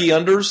the way Nikki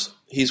back. Unders,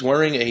 he's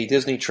wearing a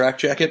Disney track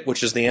jacket,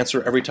 which is the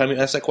answer every time you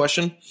ask that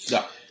question.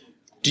 Yeah.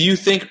 Do you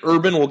think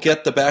Urban will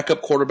get the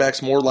backup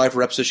quarterbacks more live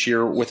reps this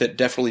year, with it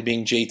definitely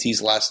being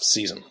JT's last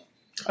season?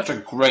 That's a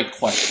great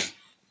question.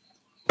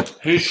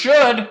 He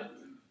should.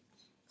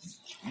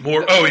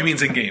 More. Oh, he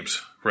means in games,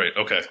 right?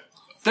 Okay.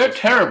 They're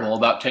terrible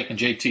about taking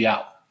JT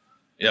out.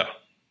 Yeah.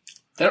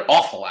 They're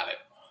awful at it.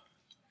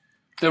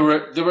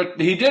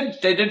 They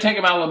did take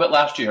him out a little bit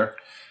last year,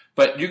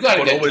 but you got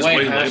to get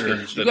Dwayne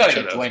Haskins. You got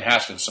to get Dwayne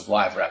Haskins some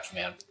live reps,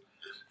 man.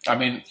 I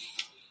mean,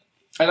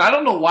 and I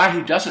don't know why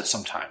he does it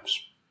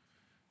sometimes.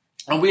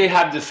 And we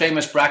had the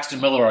famous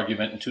Braxton Miller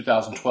argument in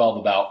 2012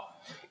 about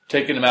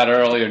taking him out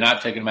early or not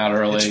taking him out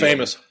early. It's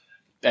famous.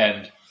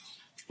 And,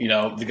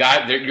 the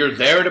guy, you're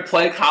there to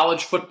play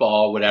college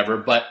football, whatever.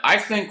 But I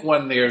think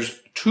when there's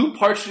 2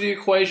 parts of the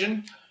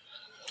equation,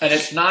 and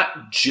it's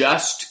not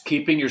just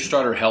keeping your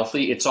starter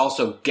healthy, it's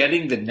also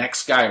getting the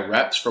next guy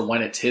reps for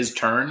when it's his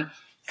turn,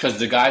 because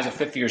the guy's a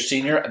fifth-year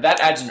senior. That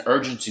adds an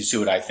urgency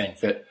to it, I think.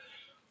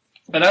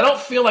 And I don't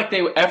feel like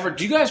they ever –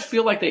 do you guys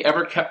feel like they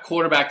ever kept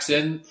quarterbacks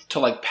in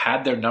to,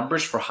 pad their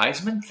numbers for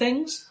Heisman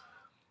things?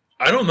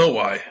 I don't know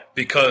why,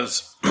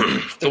 because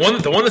the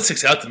one that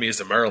sticks out to me is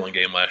the Maryland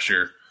game last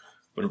year.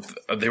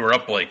 They were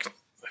up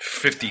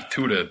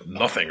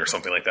 52-0 or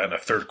something like that in the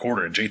third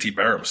quarter, and JT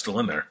Barrett was still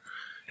in there.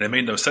 And it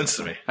made no sense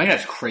to me. I think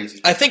that's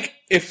crazy. I think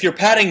if you're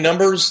padding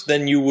numbers,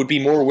 then you would be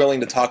more willing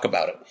to talk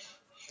about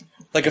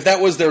it. If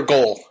that was their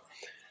goal,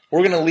 we're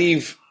going to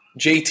leave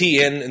JT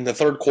in the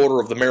third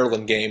quarter of the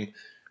Maryland game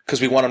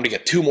because we want him to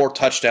get 2 more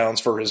touchdowns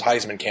for his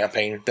Heisman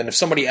campaign. Then if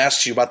somebody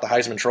asks you about the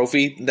Heisman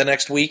Trophy the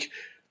next week,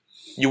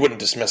 you wouldn't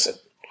dismiss it.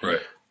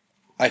 Right.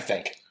 I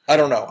think. I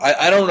don't know.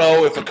 I don't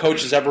know if a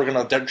coach is ever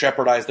going to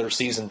jeopardize their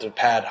season to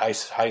pad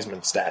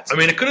Heisman stats. I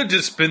mean, it could have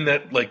just been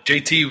that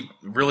JT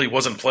really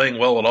wasn't playing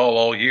well at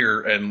all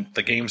year, and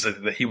the games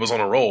that he was on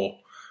a roll,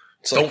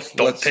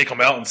 don't take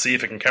him out and see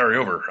if it can carry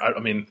over. I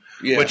mean,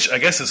 which I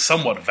guess is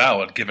somewhat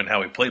valid given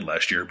how he played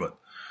last year. But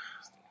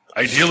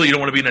ideally, you don't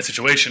want to be in that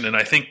situation. And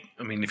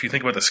if you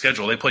think about the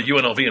schedule, they play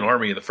UNLV and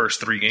Army in the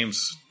first 3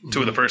 games, 2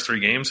 of the first 3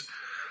 games.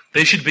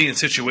 They should be in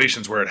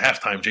situations where at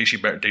halftime, J.C.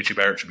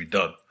 Barrett should be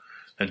done.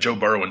 And Joe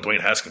Burrow and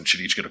Dwayne Haskins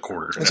should each get a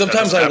quarter. And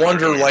sometimes I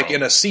wonder,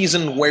 in a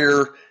season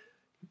where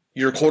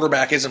your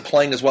quarterback isn't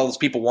playing as well as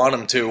people want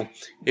him to,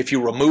 if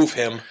you remove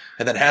him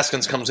and then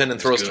Haskins comes in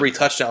and throws 3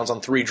 touchdowns on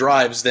 3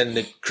 drives, then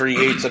it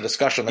creates a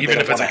discussion that even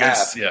they if don't it's want to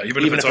against, have.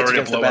 even if it's already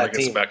a blowout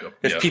against the backup.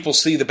 If people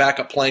see the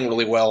backup playing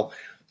really well,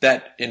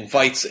 that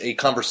invites a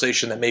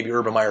conversation that maybe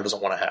Urban Meyer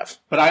doesn't want to have.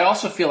 But I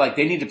also feel like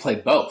they need to play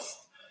both.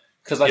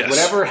 Because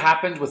whatever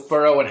happened with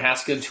Burrow and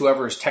Haskins,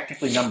 whoever is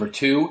technically number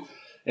 2,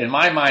 in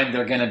my mind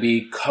they're going to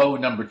be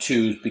co-number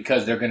 2s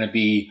because they're going to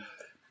be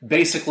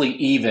basically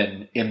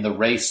even in the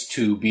race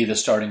to be the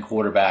starting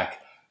quarterback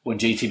when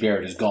JT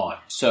Barrett is gone.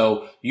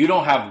 So you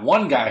don't have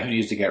one guy who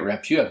needs to get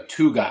reps. You have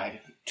two guys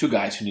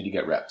who need to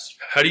get reps.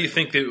 How do you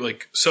think they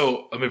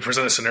so let me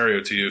present a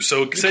scenario to you.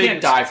 So you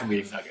can't die from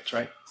eating nuggets,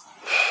 right?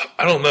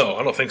 I don't know.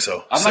 I don't think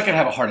so. I'm not going to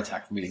have a heart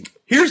attack from eating.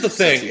 Here's the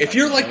thing. If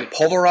you're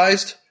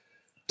pulverized,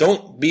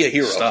 don't be a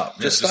hero.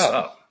 Just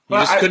stop. You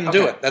just couldn't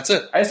do it. That's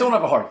it. I just don't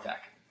have a heart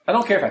attack. I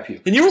don't care if I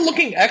puke. And you were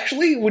looking,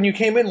 actually, when you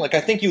came in, I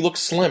think you look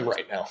slim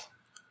right now.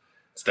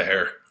 It's the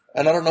hair.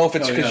 And I don't know if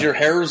it's because your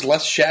hair is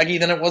less shaggy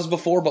than it was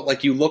before,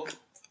 but you look.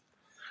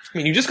 I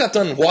mean, you just got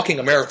done walking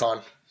a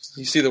marathon.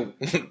 You see the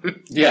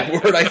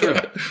word I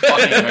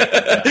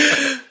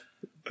hear.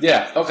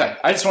 Yeah. Okay.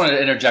 I just wanted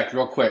to interject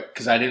real quick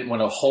because I didn't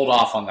want to hold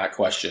off on that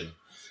question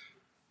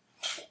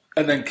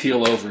and then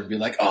keel over and be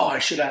like, "Oh, I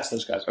should ask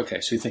those guys."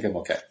 Okay, so you think I'm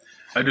okay?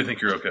 I do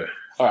think you're okay.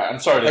 All right. I'm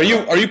sorry. Are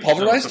you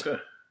pulverized? No,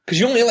 okay. Because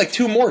you only had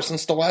 2 more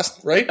since the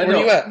last, right? Where are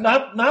you at?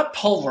 Not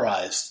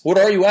pulverized. What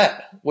are you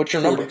at? What's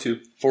your number?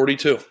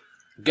 42.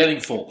 Getting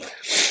full.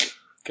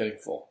 Okay,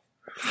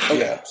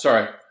 yeah.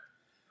 Sorry.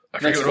 I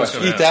forget what I was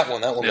going to Eat that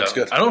one. That one looks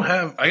good. I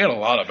got a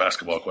lot of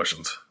basketball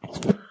questions.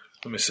 Let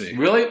me see.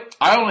 Really?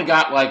 I only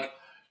got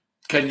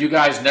can you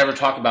guys never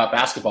talk about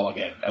basketball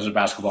again as a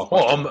basketball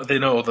question? Well, they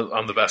know that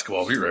I'm the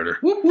basketball beat writer.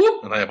 Whoop,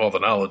 whoop. And I have all the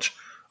knowledge.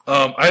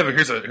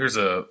 Here's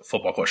a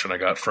football question I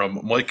got from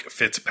Mike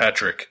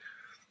Fitzpatrick.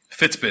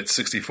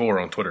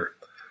 Fitzbits64 on Twitter.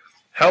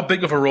 How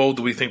big of a role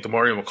do we think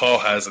Demario McCall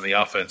has in the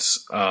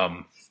offense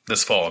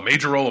this fall? A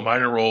major role, a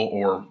minor role,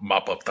 or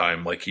mop-up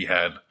time like he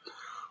had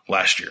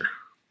last year?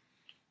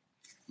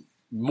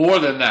 More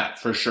than that,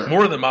 for sure.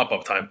 More than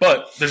mop-up time.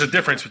 But there's a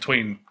difference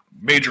between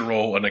major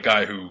role and a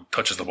guy who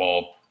touches the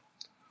ball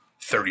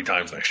 30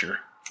 times next year.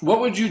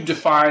 What would you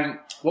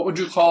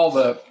call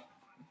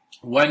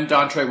when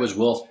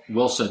Dontre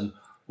Wilson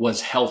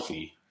was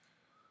healthy,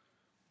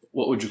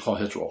 what would you call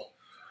his role?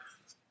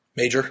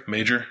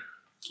 Major.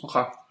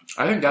 Okay.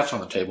 I think that's on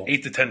the table.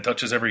 8 to 10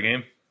 touches every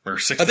game? Or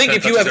 6 I think to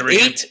 10 if you have every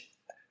 8 game?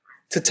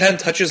 to 10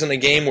 touches in a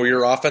game where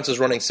your offense is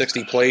running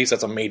 60 plays,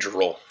 that's a major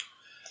role.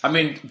 I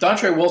mean,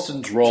 Dontre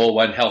Wilson's role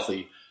when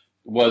healthy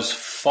was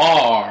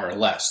far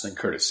less than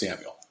Curtis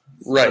Samuel.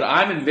 Right. But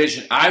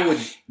I would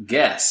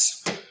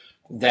guess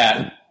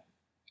that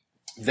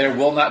there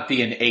will not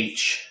be an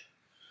H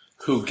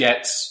who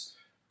gets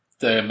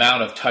the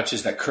amount of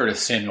touches that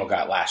Curtis Samuel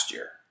got last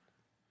year.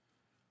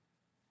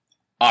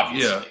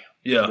 Obviously.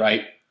 Yeah.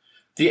 Right?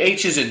 The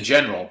H's in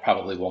general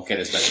probably won't get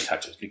as many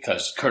touches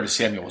because Curtis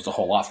Samuel was the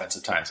whole offense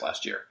at times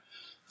last year.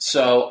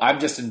 So I'm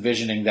just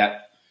envisioning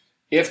that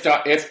if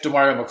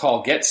Demario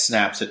McCall gets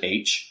snaps at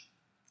H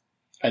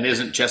and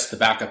isn't just the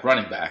backup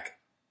running back,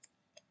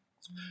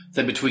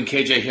 then between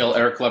KJ Hill,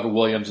 Eric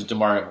Glover-Williams, and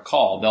Demario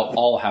McCall, they'll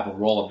all have a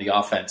role in the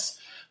offense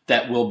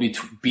that will be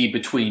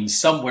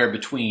somewhere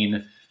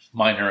between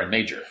minor and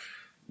major.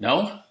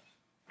 No?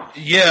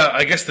 Yeah,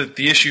 I guess that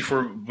the issue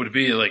would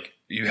be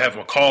you have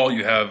McCall,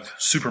 you have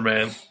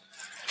Superman.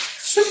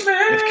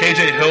 If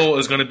KJ Hill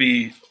is going to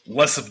be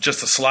less of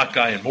just a slot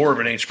guy and more of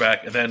an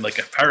H-back, and then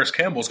if Paris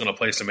Campbell is going to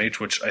play some H,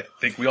 which I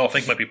think we all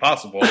think might be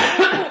possible,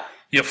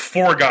 you have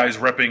 4 guys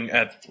repping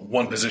at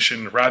one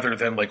position rather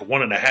than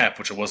 1.5,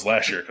 which it was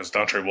last year because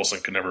Dontre Wilson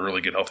could never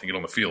really get healthy and get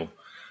on the field.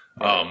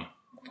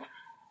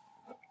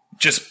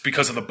 Just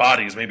because of the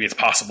bodies, maybe it's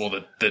possible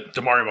that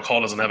Demario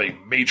McCall doesn't have a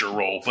major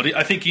role. But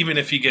I think even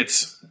if he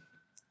gets...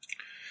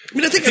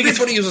 I think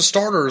everybody who's a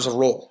starter is a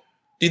role.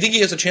 Do you think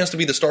he has a chance to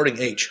be the starting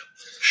H?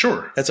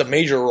 Sure. That's a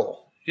major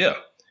role. Yeah.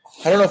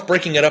 I don't know if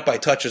breaking it up by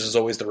touches is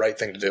always the right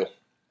thing to do.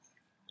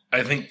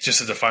 I think just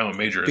to define what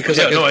major is. Because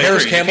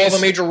Paris Campbell have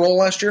a major role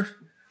last year?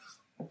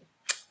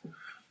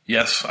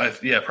 Yes.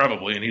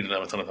 Probably. And he didn't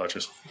have a ton of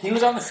touches. He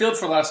was on the field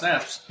for a lot of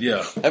snaps.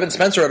 Yeah. Evan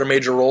Spencer had a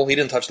major role. He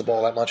didn't touch the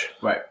ball that much.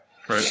 Right.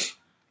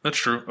 That's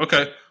true.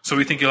 Okay. So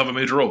we think he'll have a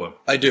major role then?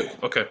 I do.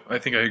 Okay. I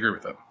think I agree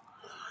with that.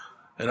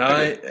 And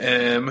I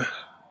am...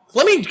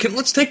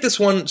 Let's take this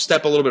one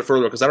step a little bit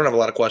further because I don't have a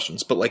lot of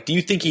questions. But do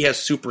you think he has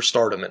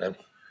superstardom in him?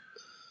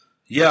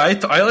 Yeah, I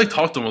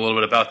talked to him a little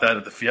bit about that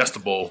at the Fiesta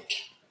Bowl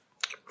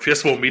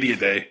Media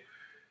Day.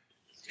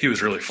 He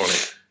was really funny.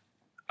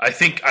 I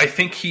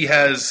think he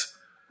has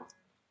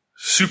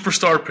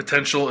superstar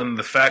potential in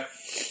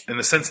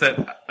the sense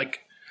that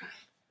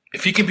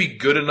if he can be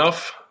good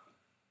enough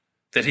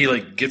that he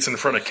gets in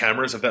front of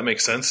cameras, if that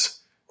makes sense.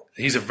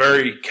 He's a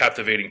very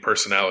captivating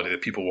personality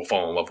that people will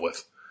fall in love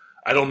with.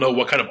 I don't know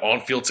what kind of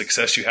on-field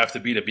success you have to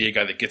be a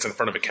guy that gets in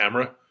front of a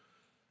camera.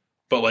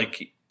 But,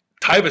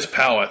 Tyvis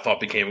Powell, I thought,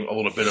 became a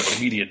little bit of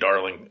a media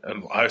darling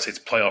in Ohio State's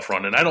playoff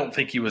run. And I don't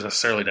think he was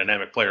necessarily a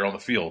dynamic player on the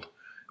field.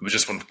 It was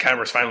just when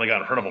cameras finally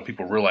got in front of him,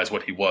 people realized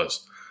what he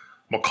was.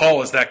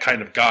 McCall is that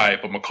kind of guy,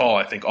 but McCall,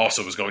 I think,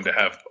 also is going to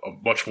have a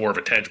much more of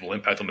a tangible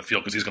impact on the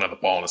field because he's going to have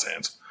the ball in his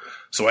hands.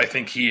 So I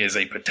think he is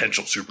a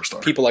potential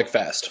superstar. People like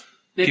fast.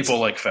 People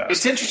like fast.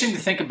 It's interesting to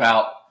think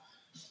about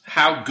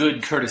how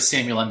good Curtis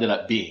Samuel ended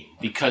up being,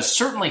 because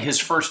certainly his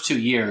first 2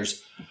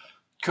 years,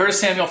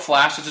 Curtis Samuel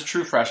flashed as a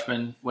true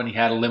freshman when he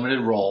had a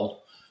limited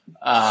role,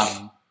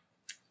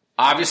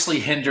 obviously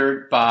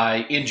hindered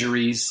by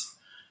injuries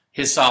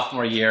his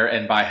sophomore year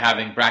and by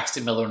having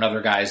Braxton Miller and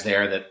other guys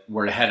there that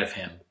were ahead of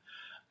him.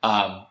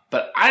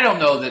 But I don't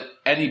know that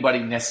anybody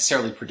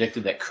necessarily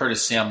predicted that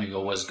Curtis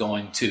Samuel was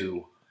going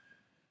to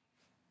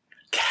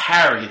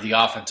carry the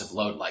offensive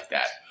load like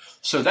that.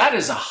 So that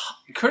is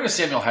Curtis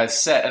Samuel has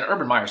set, and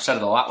Urban Meyer said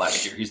it a lot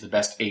last year, he's the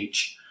best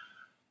H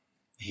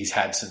he's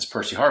had since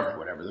Percy Harvin or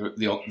whatever,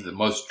 the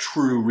most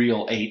true,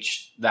 real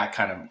H, that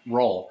kind of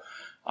role.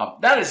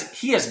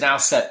 He has now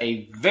set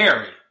a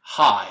very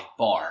high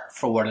bar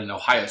for what an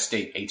Ohio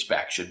State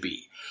H-back should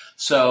be.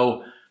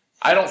 So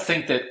I don't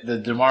think that the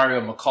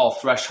DeMario McCall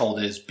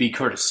threshold is be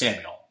Curtis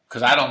Samuel,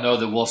 because I don't know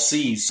that we'll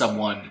see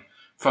someone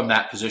from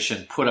that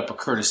position put up a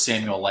Curtis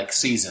Samuel-like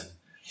season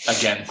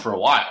again for a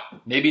while.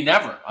 Maybe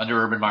never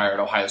under Urban Meyer at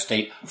Ohio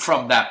State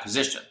from that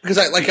position. Because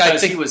I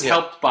think he was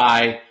helped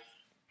by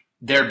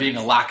there being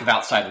a lack of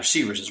outside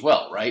receivers as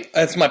well, right?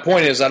 That's my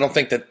point is I don't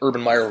think that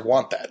Urban Meyer would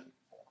want that.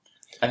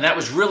 And that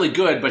was really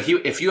good, but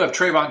if you have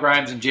Trayvon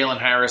Grimes and Jalen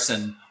Harris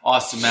and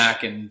Austin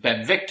Mack and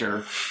Ben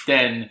Victor,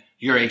 then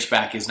your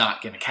H-back is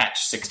not going to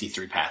catch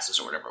 63 passes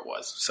or whatever it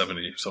was.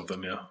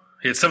 70-something, yeah.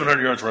 He had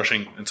 700 yards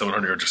rushing and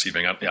 700 yards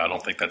receiving. I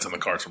don't think that's in the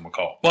cards for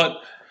McCall.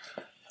 But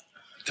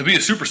to be a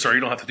superstar, you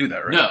don't have to do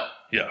that, right? No.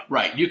 Yeah.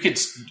 Right. You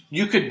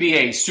could be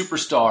a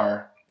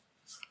superstar,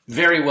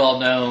 very well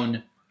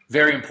known,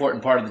 very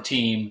important part of the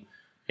team,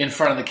 in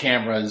front of the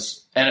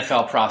cameras,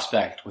 NFL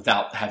prospect,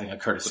 without having a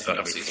Curtis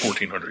Samuel season.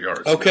 1,400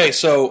 yards. Okay,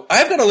 so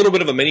I've got a little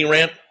bit of a mini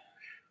rant.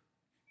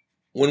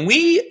 When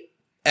we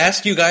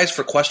ask you guys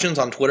for questions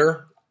on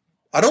Twitter,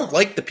 I don't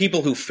like the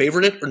people who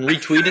favorite it and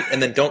retweet it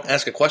and then don't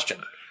ask a question.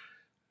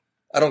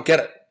 I don't get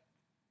it.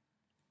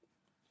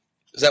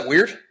 Is that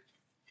weird?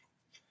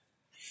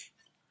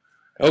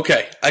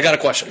 Okay, I got a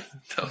question.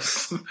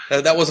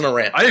 That wasn't a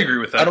rant. I agree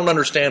with that. I don't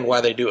understand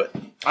why they do it.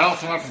 I don't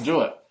think I can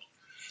do it.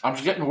 I'm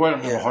just getting worried I'm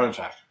going to have a heart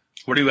attack.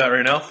 What are you at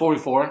right now?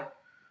 44.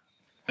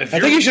 I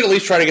think you should at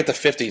least try to get to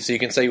 50 so you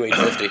can say you ate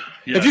 50.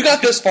 Yeah. If you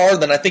got this far,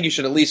 then I think you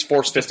should at least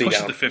force 50 push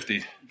down. It to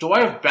 50. Do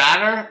I have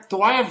batter?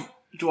 Do I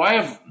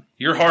have...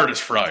 Your heart is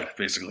fried,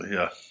 basically,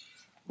 yeah.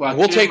 Well,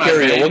 we'll take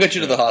care of you. We'll get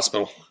you to the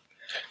hospital.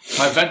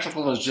 My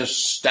ventricle is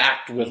just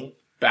stacked with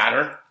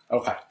batter.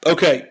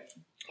 Okay.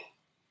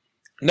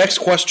 Next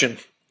question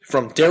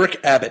from Derek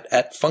Abbott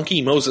at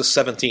Funky Moses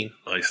 17.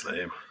 Nice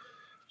name.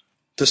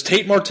 Does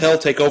Tate Martell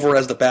take over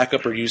as the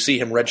backup, or do you see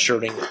him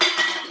redshirting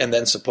and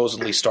then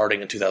supposedly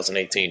starting in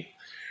 2018?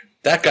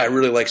 That guy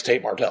really likes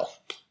Tate Martell.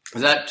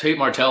 Is that Tate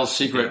Martell's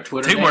secret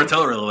Twitter Tate name?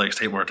 Martell really likes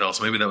Tate Martell,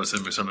 so maybe that was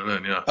him sending it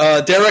in,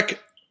 yeah. Derek,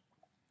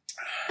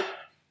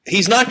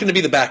 he's not going to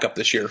be the backup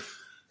this year.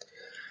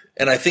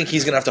 And I think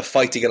he's going to have to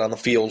fight to get on the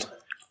field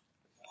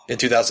in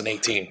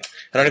 2018.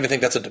 I don't even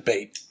think that's a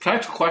debate. Can I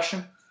ask a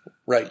question?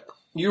 Right.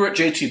 You were at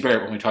JT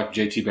Barrett when we talked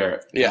to JT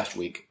Barrett last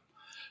week.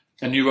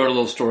 And you wrote a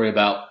little story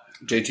about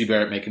JT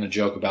Barrett making a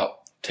joke about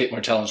Tate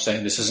Martell and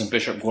saying this isn't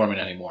Bishop Gorman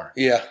anymore.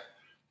 Yeah.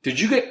 Did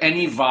you get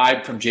any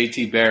vibe from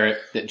JT Barrett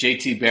that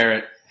JT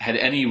Barrett had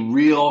any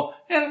real,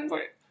 and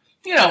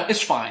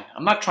it's fine.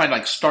 I'm not trying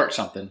to start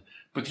something,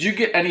 but did you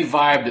get any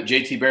vibe that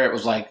JT Barrett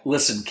was like,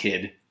 listen,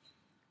 kid,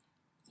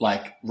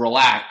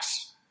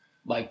 relax,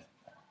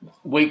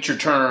 wait your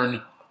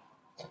turn.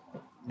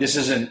 This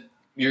isn't,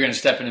 you're going to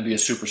step in and be a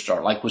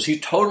superstar. Was he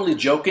totally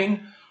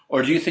joking?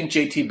 Or do you think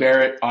JT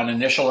Barrett, on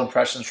initial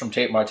impressions from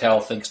Tate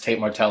Martell, thinks Tate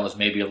Martell is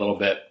maybe a little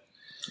bit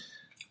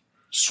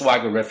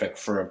swaggerific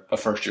for a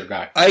first-year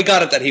guy? I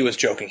got it that he was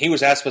joking. He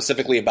was asked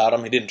specifically about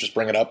him. He didn't just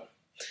bring it up.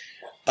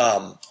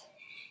 A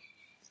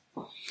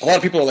lot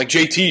of people are like,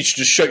 JT, you should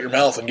just shut your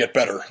mouth and get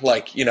better.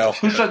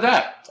 Who said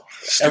that?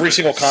 Every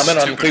single comment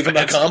on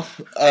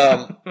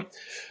Cleveland.com.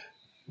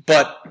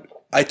 But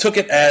I took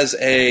it as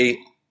he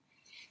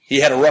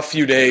had a rough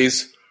few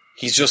days.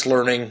 He's just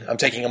learning. I'm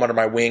taking him under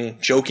my wing.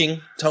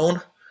 Joking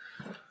tone.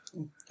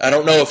 I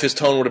don't know if his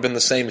tone would have been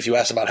the same if you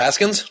asked about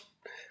Haskins.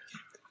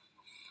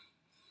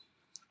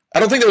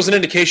 I don't think there was an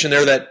indication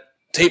there that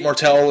Tate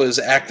Martell is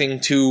acting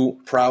too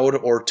proud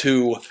or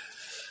too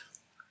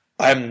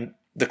I'm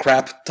the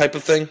crap type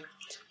of thing.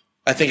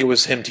 I think it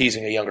was him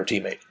teasing a younger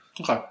teammate.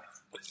 Okay.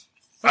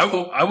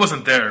 I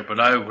wasn't there, but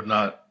I would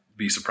not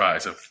be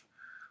surprised if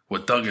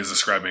what Doug is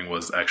describing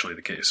was actually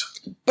the case.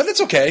 But it's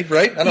okay,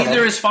 right? I don't know.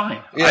 Either is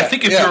fine. Yeah, I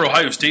think if you're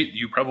Ohio State,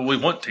 you probably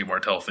want Tate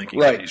Martell thinking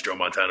Right. that he's Joe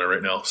Montana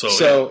right now.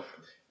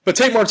 But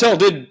Tate Martell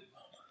did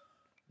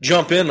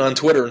jump in on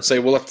Twitter and say,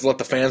 we'll have to let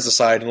the fans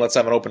decide and let's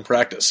have an open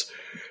practice.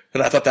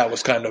 And I thought that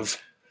was kind of...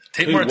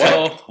 Tate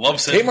Martell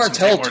loves Tate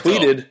Martell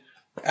tweeted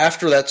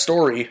after that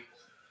story,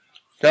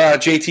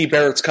 JT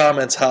Barrett's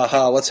comments,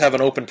 let's have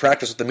an open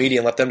practice with the media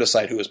and let them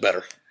decide who is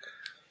better.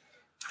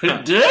 He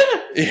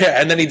did? Yeah,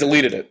 and then he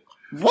deleted it.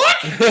 What?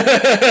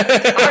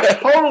 I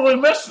totally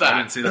missed that. I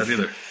didn't see that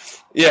either.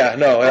 Yeah,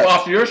 no.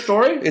 Off your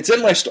story? It's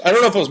in my... I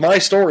don't know if it was my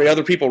story.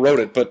 Other people wrote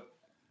it, but...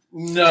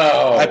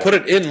 No. I put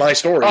it in my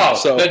story. Oh,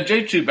 so. then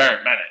JT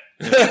Barrett meant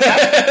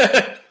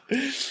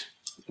it.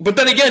 But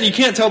then again, you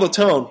can't tell the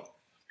tone.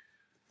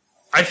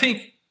 I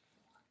think,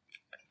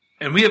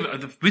 and we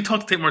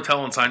talked to Tate Martell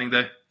on signing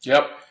day.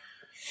 Yep.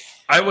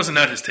 I wasn't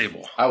at his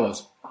table. I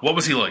was. What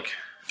was he like?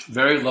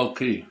 Very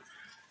low-key.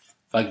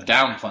 Like,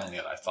 downplaying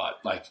it, I thought.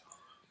 Like,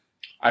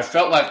 I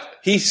felt like...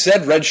 He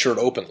said redshirt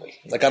openly.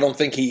 Like, I don't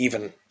think he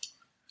even...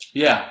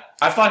 Yeah.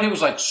 I thought he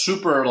was, like,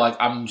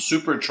 I'm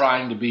super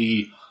trying to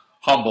be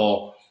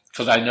humble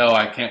because I know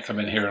I can't come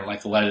in here and,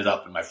 like, let it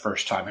up in my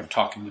first time of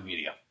talking to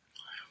media.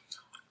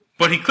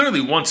 But he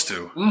clearly wants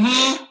to.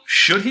 Mm-hmm.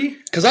 Should he?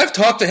 Because I've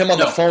talked to him on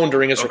the phone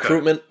during his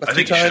recruitment a I few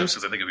think he should, times.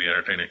 because I think it'd be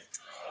entertaining.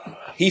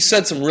 He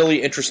said some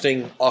really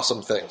interesting,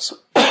 awesome things.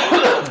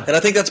 And I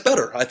think that's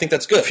better. I think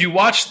that's good. If you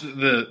watch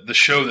the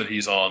show that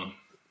he's on,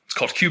 it's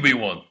called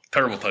QB1.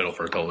 Terrible title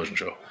for a television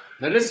show.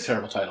 That is a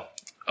terrible title.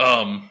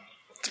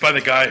 It's by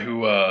the guy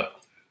who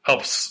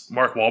helps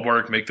Mark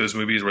Wahlberg make those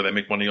movies where they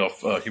make money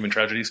off human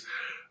tragedies.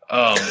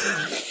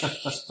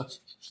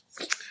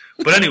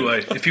 But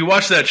anyway, if you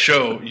watch that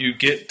show, you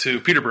get to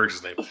Peter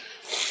Berg's name.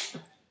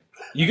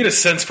 You get a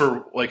sense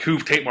for like who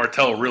Tate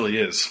Martell really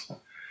is.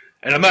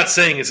 And I'm not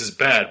saying this is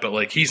bad, but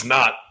like he's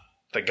not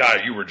the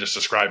guy you were just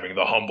describing,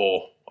 the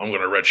humble, I'm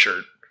going to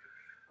redshirt,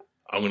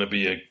 I'm going to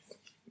be a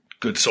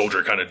good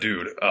soldier kind of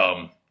dude.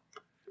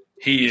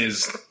 He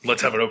is,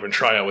 let's have an open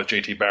tryout with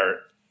JT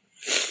Barrett.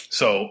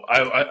 So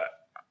I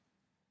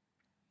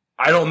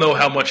don't know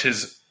how much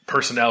his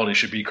personality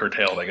should be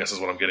curtailed, I guess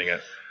is what I'm getting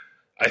at.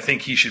 I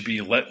think he should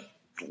be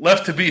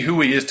left to be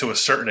who he is to a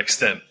certain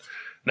extent.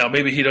 Now,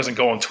 maybe he doesn't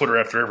go on Twitter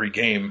after every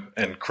game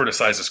and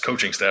criticize his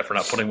coaching staff for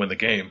not putting him in the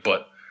game,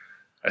 but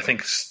I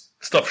think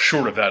stuff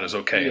short of that is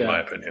okay, in my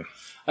opinion.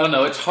 I don't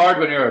know. It's hard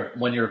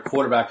when you're a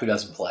quarterback who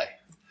doesn't play.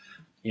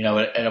 You know,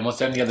 at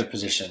almost any other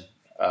position,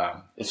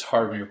 it's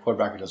hard when you're a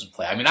quarterback who doesn't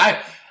play. I mean,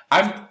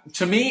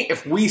 to me,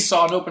 if we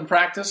saw an open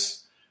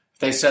practice, if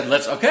they said,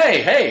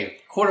 hey,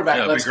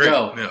 quarterback, let's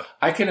go. Yeah.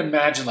 I can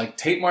imagine like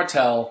Tate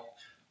Martell,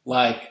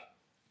 like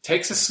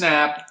takes a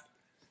snap,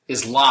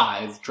 is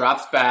live,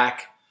 drops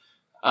back.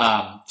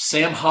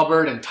 Sam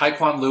Hubbard and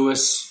Tyquan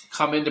Lewis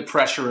come in to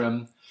pressure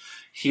him.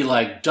 He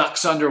like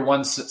ducks under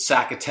one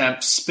sack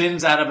attempt,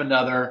 spins out of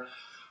another,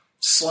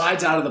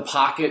 slides out of the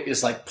pocket,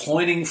 is like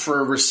pointing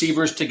for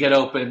receivers to get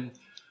open,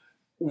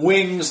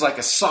 wings like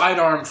a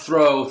sidearm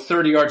throw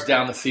 30 yards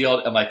down the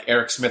field, and like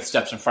Eric Smith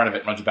steps in front of it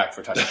and runs it back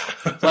for a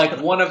touchdown. Like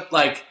one of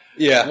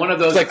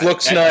those. Like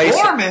looks at nice.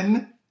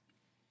 Norman,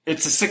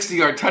 it's a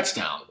 60-yard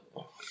touchdown.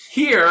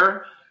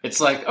 Here,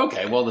 it's like,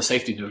 okay, well, the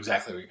safety knew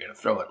exactly where you're going to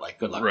throw it. Like,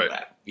 good luck with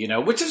that,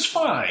 which is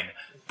fine.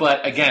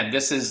 But again,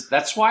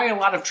 that's why a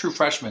lot of true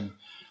freshmen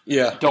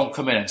don't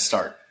come in and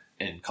start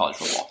in college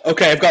football.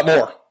 Okay, I've got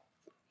more.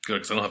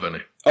 Good, because I don't have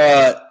any.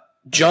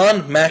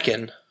 John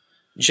Mackin,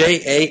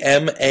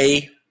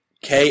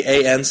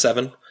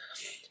 JAMAKAN7.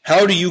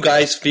 How do you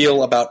guys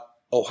feel about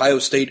Ohio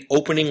State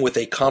opening with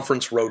a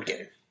conference road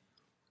game?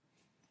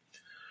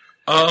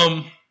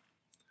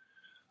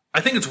 I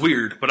think it's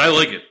weird, but I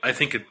like it. I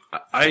think it.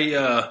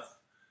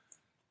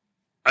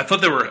 I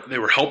thought they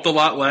were helped a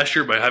lot last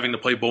year by having to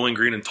play Bowling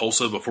Green and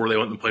Tulsa before they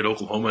went and played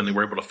Oklahoma, and they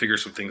were able to figure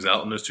some things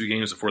out in those two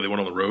games before they went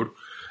on the road.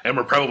 And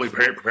we're probably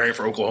preparing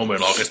for Oklahoma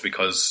in August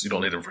because you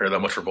don't need to prepare that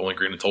much for Bowling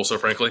Green and Tulsa,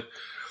 frankly.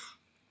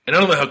 And I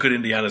don't know how good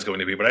Indiana is going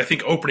to be, but I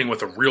think opening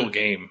with a real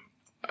game,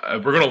 we're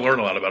going to learn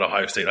a lot about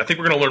Ohio State. I think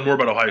we're going to learn more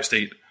about Ohio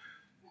State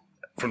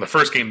from the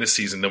first game this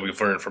season than we've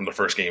learned from the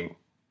first game,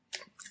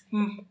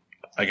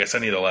 I guess,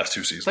 any of the last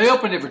two seasons. They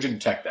opened at Virginia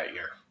Tech that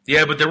year.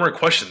 Yeah, but there weren't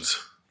questions.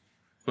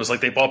 It was like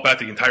they brought back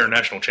the entire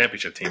national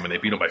championship team and they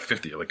beat them by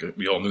 50. Like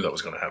we all knew that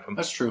was going to happen.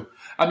 That's true.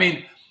 I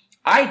mean,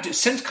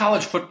 since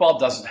college football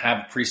doesn't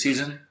have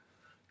preseason,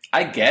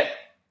 I get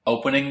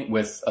opening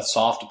with a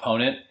soft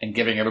opponent and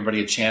giving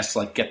everybody a chance to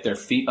like get their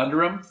feet under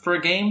them for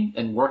a game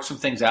and work some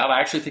things out.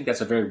 I actually think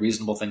that's a very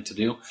reasonable thing to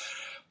do.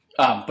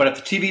 But if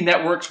the TV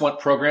networks want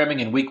programming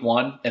in week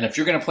one, and if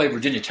you're going to play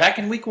Virginia Tech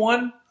in week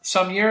one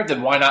some year,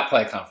 then why not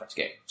play a conference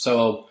game?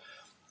 So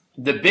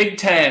the Big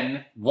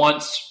Ten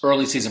wants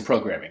early season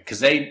programming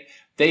because they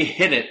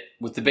hit it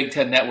with the Big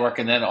Ten network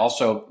and then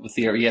also with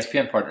their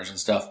ESPN partners and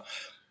stuff,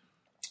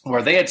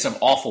 where they had some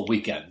awful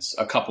weekends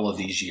a couple of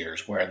these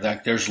years where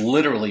there's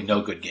literally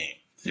no good game.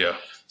 Yeah.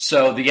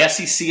 So the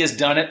SEC has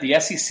done it. The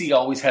SEC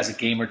always has a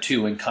game or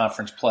two in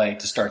conference play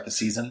to start the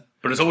season.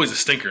 But it's always a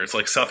stinker. It's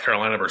like South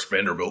Carolina versus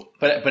Vanderbilt.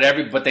 But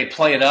they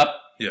play it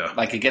up. Yeah.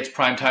 Like it gets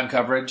primetime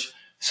coverage.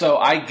 So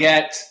I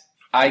get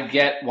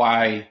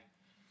why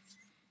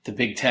the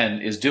Big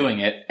Ten is doing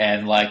it.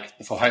 And like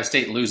if Ohio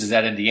State loses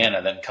at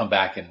Indiana, then come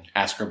back and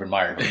ask Urban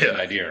Meyer if it's a good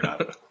idea or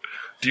not.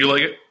 Do you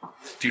like it?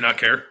 Do you not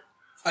care?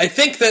 I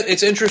think that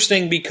it's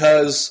interesting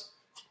because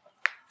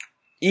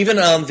even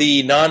on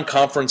the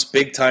non-conference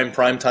big-time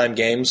primetime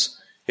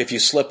games, if you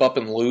slip up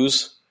and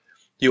lose,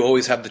 you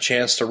always have the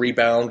chance to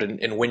rebound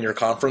and win your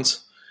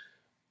conference.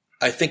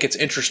 I think it's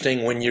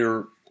interesting when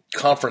your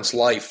conference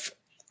life,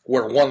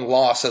 where one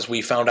loss, as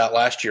we found out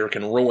last year,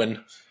 can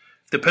ruin.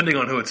 Depending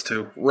on who it's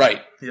to.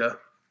 Right. Yeah.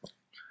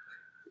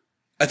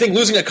 I think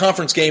losing a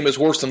conference game is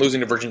worse than losing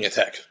to Virginia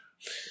Tech.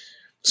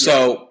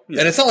 So,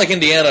 and it's not like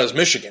Indiana is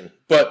Michigan,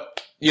 but,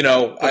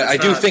 I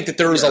do think that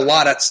there is a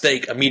lot at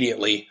stake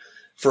immediately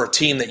for a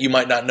team that you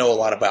might not know a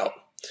lot about.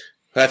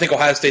 But I think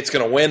Ohio State's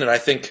going to win, and I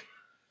think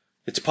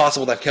it's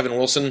possible that Kevin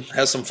Wilson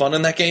has some fun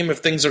in that game if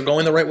things are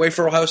going the right way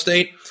for Ohio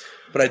State.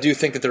 But I do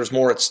think that there's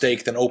more at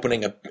stake than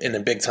opening in a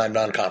big-time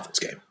non-conference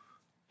game.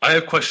 I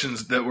have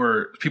questions that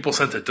were people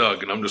sent to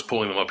Doug, and I'm just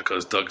pulling them up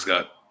because Doug's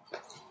got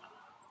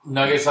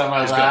Nuggets on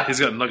my lap. He's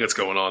got nuggets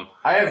going on.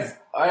 I have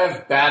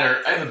a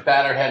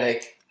batter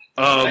headache.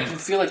 I can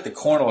feel like the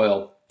corn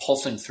oil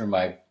pulsing through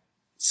my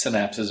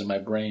synapses in my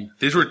brain.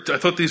 I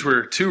thought these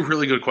were two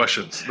really good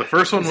questions. The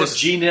first one was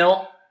G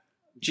Nilly.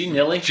 Gene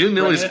Nilly's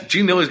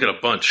got a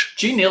bunch.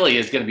 Gene Nilly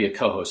is going to be a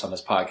co-host on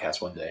this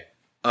podcast one day.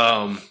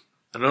 I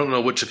don't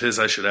know which of his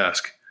I should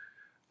ask.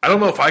 I don't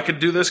know if I could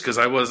do this because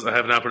I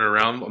have not been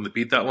around on the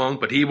beat that long,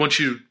 but he wants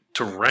you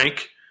to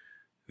rank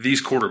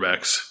these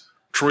quarterbacks: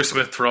 Troy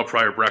Smith, Terrell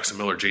Pryor, Braxton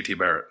Miller, JT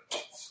Barrett.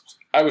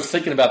 I was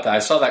thinking about that. I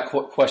saw that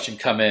question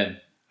come in,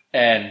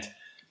 and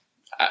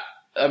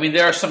I mean,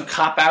 there are some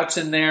cop-outs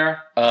in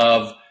there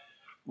of,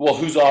 well,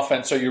 whose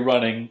offense are you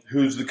running?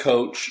 Who's the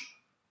coach?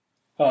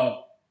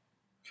 What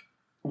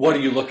are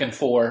you looking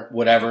for?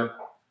 Whatever.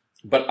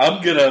 But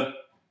I'm going to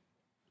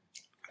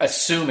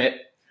assume it.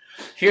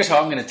 Here's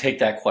how I'm going to take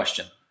that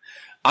question.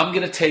 I'm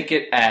going to take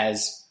it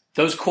as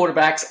those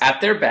quarterbacks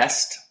at their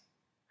best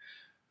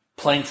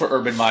playing for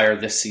Urban Meyer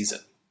this season.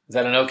 Is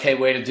that an okay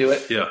way to do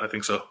it? Yeah, I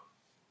think so.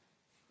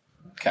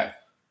 Okay.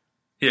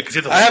 Yeah,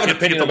 because I have an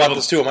opinion about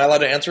this too. Am I allowed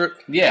to answer it?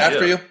 Yeah,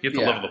 after you. You have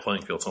to level the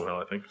playing field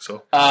somehow. I think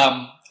so.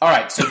 All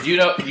right. So do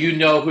you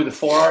know who the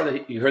four are?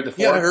 You heard the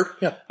four? Yeah, I heard.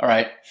 Yeah. All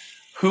right.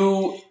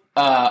 Who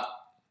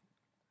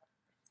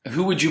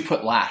would you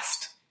put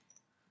last?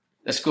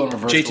 Let's go in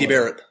reverse. JT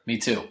Barrett. Me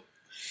too.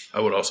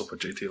 I would also put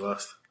JT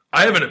last.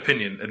 I have an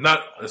opinion, and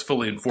not as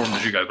fully informed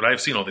as you guys, but I've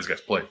seen all these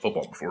guys play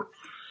football before.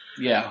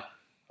 Yeah.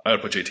 I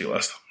would put JT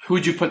last. Who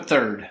would you put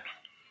third?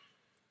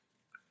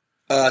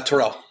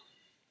 Terrell.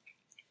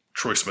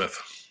 Troy Smith.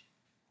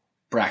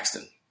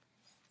 Braxton.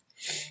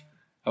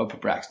 I would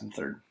put Braxton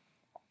third.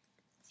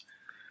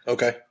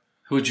 Okay.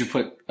 Who would you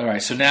put? All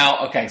right. So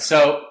now, okay.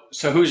 So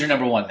who's your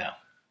number one now?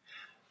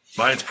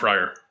 Mine's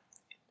Pryor.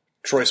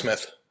 Troy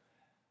Smith.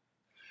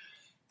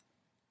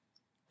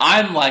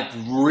 I'm like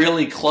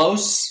really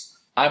close.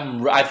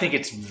 I think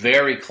it's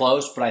very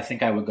close, but I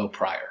think I would go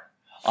Pryor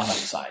on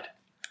upside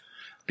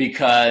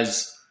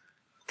because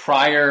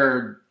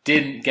Pryor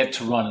didn't get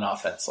to run an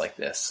offense like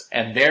this,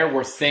 and there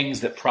were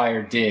things that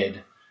Pryor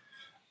did.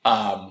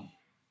 The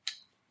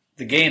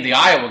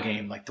Iowa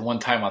game, like the one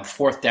time on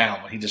 4th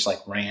down when he just like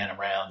ran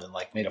around and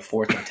like made a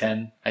 4th and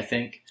 10, I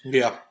think.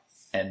 Yeah.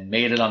 And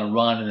made it on a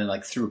run and then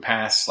like threw a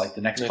pass like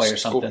the next play or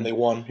something. And they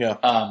won.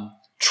 Yeah.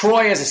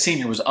 Troy as a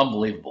senior was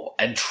unbelievable.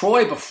 And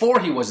Troy before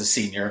he was a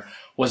senior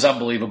was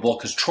unbelievable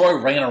because Troy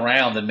ran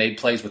around and made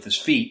plays with his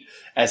feet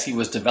as he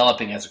was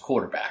developing as a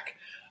quarterback.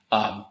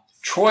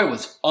 Troy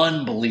was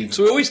unbelievable.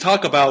 So we always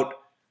talk about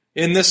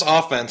in this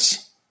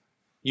offense,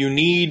 you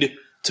need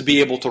to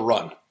be able to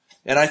run.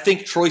 And I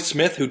think Troy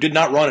Smith, who did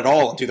not run at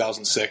all in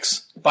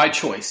 2006, by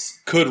choice,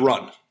 could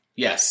run.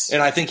 Yes.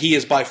 And I think he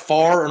is by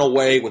far and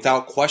away,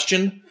 without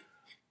question,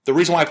 the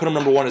reason why I put him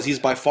number one is he's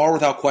by far,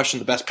 without question,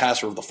 the best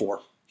passer of the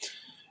four.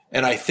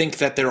 And I think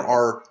that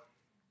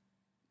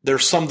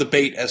there's some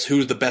debate as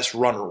who the best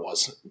runner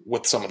was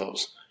with some of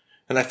those.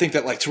 And I think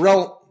that like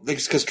Terrell,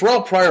 because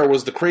Terrell Pryor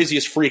was the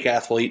craziest freak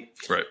athlete.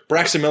 Right.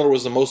 Braxton Miller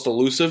was the most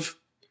elusive.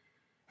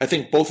 I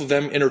think both of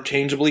them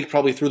interchangeably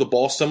probably threw the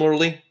ball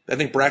similarly. I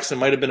think Braxton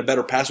might have been a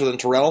better passer than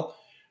Terrell.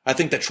 I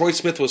think that Troy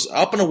Smith was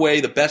up and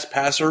away the best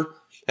passer.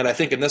 And I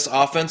think in this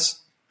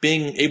offense,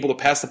 being able to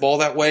pass the ball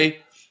that way,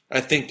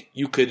 I think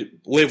you could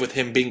live with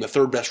him being the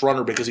third best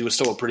runner because he was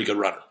still a pretty good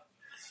runner.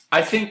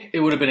 I think it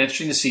would have been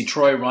interesting to see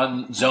Troy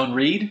run zone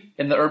read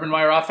in the Urban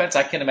Meyer offense.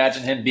 I can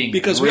imagine him being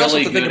because really we also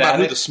have to think about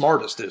who it. the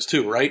smartest is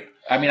too, right?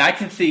 I mean, I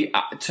can see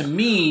to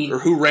me, or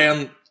who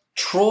ran.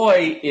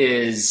 Troy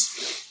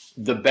is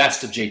the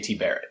best of JT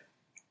Barrett,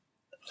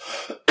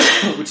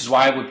 which is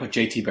why I would put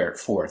JT Barrett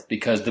fourth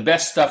because the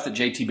best stuff that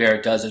JT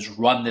Barrett does is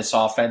run this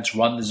offense,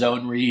 run the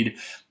zone read,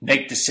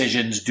 make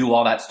decisions, do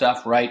all that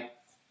stuff. Right?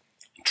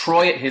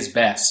 Troy at his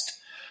best,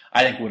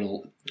 I think would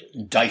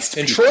have diced.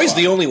 And people Troy's up.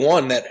 the only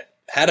one that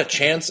had a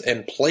chance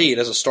and played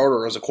as a starter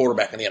or as a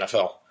quarterback in the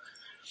NFL.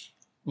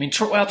 I mean,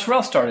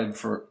 Terrell started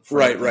for a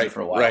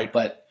while, right.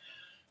 But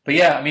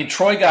yeah, I mean,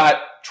 Troy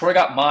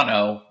got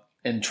mono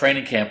in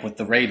training camp with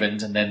the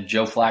Ravens, and then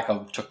Joe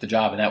Flacco took the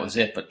job, and that was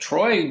it. But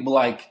Troy,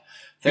 I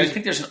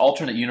think there's an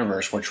alternate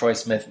universe where Troy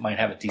Smith might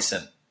have a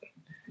decent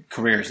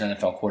career as an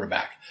NFL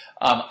quarterback.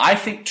 I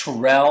think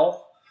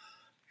Terrell,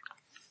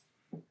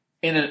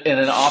 in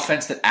an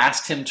offense that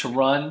asked him to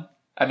run,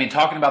 I mean,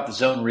 talking about the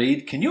zone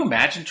read, can you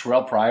imagine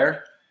Terrell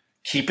Pryor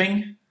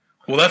keeping?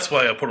 Well, that's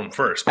why I put him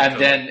first. And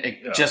then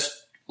just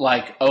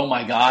like, oh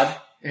my God,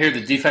 here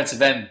the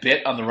defensive end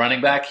bit on the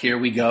running back, here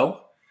we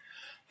go.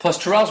 Plus,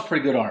 Terrell's a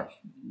pretty good arm.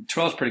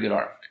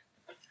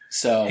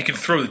 So he can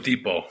throw the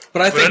deep ball.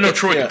 But I know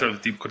Troy can throw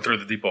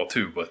the deep ball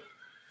too. But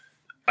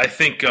I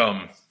think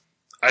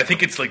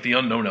it's like the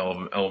unknown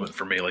element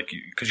for me,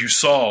 because you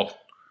saw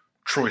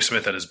Troy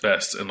Smith at his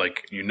best, and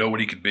what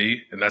he could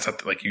be, and that's how,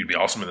 he'd be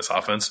awesome in this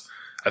offense.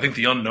 I think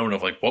the unknown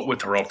of what would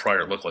Terrell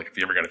Pryor look like if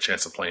he ever got a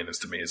chance to play in this,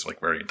 to me, is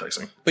very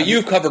enticing. But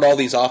you've covered all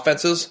these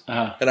offenses,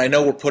 and I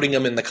know we're putting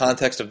them in the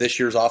context of this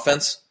year's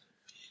offense.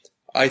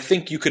 I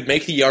think you could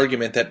make the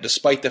argument that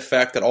despite the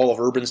fact that all of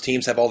Urban's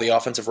teams have all the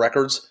offensive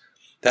records,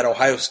 that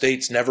Ohio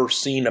State's never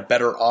seen a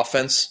better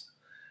offense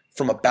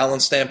from a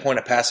balance standpoint,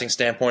 a passing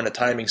standpoint, a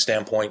timing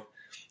standpoint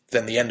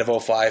than the end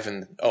of 05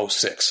 and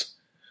 06.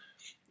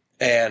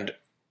 And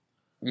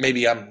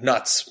maybe I'm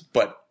nuts,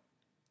 but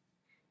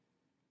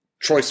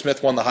Troy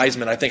Smith won the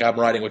Heisman. I think I'm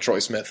riding with Troy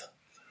Smith.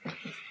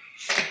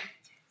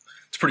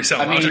 It's pretty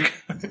sound logic.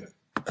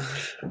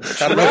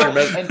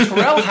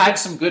 Terrell had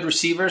some good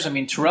receivers. I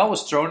mean, Terrell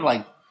was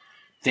throwing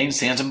Dane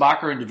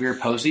Sanzenbacher and DeVere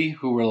Posey,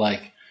 who were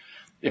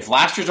if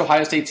last year's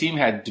Ohio State team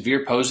had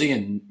DeVere Posey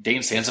and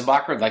Dane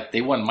Sanzenbacher,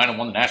 they might have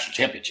won the national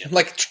championship.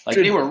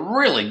 They were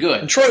really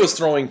good. And Troy was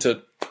throwing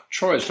Ted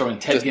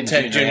Ginn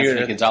Jr.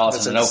 Anthony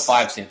Gonzalez, and in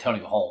 05 to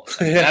Antonio Holmes.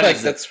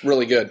 That's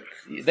really good.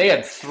 They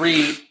had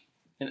three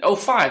in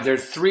 05. Their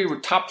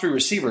top three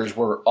receivers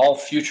were all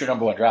future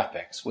number one draft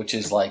picks, which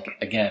is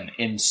again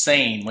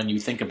insane when you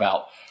think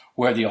about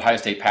where the Ohio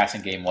State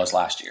passing game was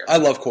last year. I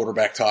love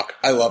quarterback talk.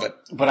 I love it.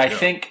 But I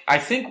think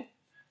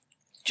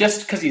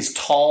just because he's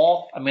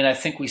tall, I mean, I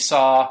think we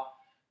saw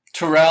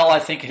Terrell, I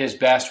think at his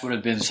best would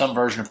have been some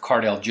version of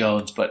Cardale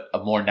Jones, but a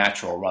more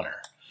natural runner.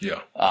 Yeah.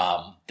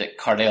 That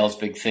Cardale's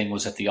big thing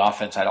was that the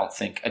offense, I don't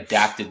think,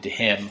 adapted to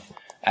him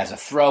as a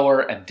thrower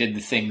and did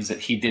the things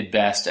that he did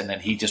best, and then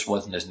he just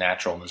wasn't as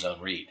natural in his own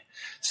read.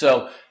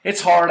 So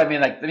it's hard. I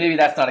mean, maybe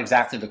that's not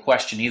exactly the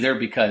question either,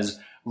 because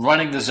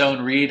running the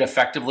zone read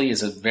effectively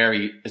is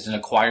an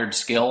acquired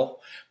skill.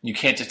 You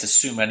can't just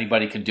assume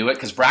anybody can do it,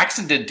 because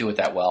Braxton didn't do it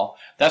that well.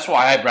 That's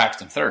why I had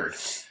Braxton third.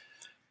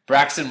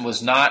 Braxton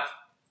was not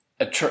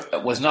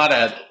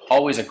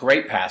always a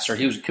great passer.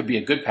 He could be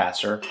a good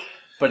passer,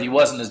 but he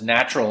wasn't as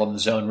natural in the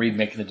zone read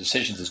making the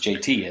decisions as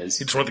JT is.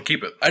 He just wanted to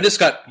keep it.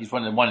 He's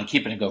wanted to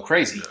keep it and go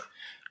crazy.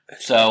 Yeah.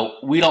 So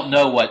we don't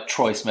know what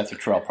Troy Smith or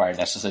Terrell Pryor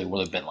necessarily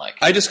would have been like.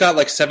 I just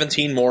got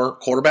 17 more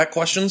quarterback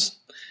questions.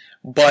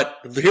 But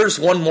here's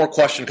one more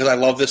question, because I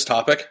love this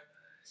topic.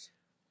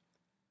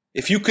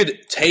 If you could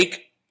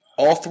take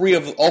all four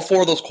of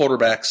those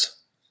quarterbacks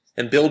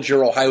and build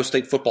your Ohio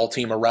State football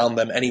team around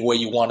them any way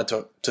you wanted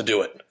to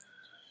do it,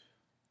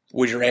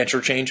 would your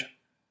answer change?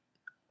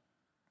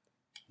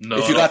 No.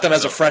 If you got them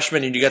as a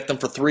freshman and you get them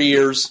for 3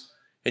 years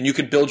and you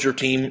could build your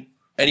team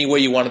any way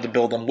you wanted to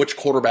build them, which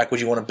quarterback would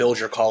you want to build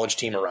your college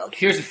team around?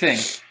 Here's the thing.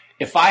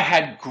 If I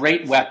had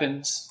great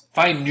weapons, if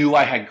I knew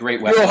I had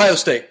great weapons. You're Ohio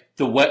State.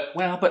 But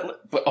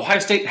Ohio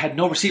State had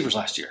no receivers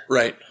last year.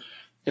 Right.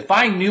 If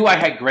I knew I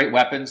had great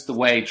weapons the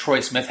way Troy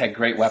Smith had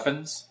great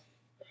weapons,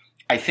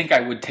 I think I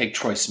would take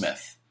Troy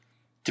Smith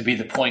to be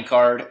the point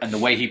guard, and the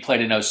way he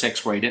played in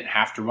 06 where he didn't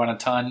have to run a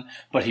ton,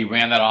 but he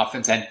ran that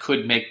offense and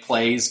could make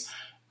plays,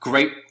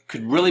 could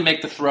really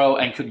make the throw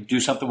and could do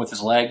something with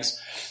his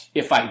legs.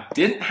 If I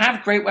didn't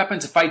have great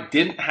weapons, if I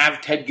didn't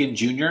have Ted Ginn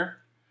Jr.,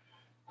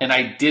 and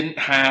I didn't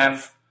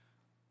have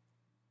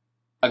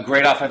a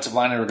great offensive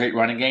line or a great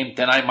running game,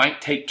 then I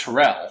might take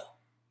Terrell.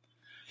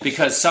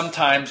 Because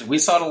sometimes, we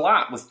saw it a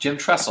lot with Jim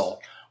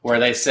Tressel, where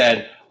they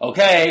said,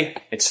 okay,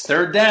 it's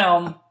third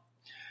down.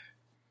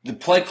 The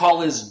play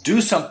call is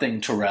do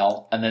something,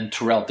 Terrell, and then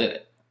Terrell did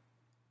it.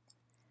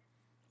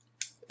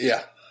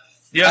 Yeah.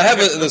 I have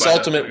this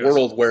ultimate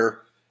world where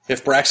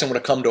if Braxton would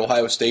have come to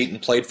Ohio State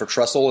and played for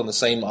Tressel in the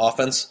same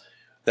offense,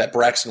 that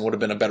Braxton would have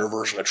been a better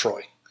version of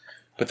Troy.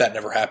 But that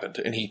never happened,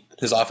 and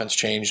his offense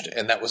changed,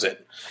 and that was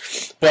it.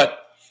 But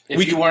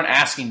if you weren't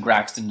asking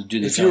Braxton to do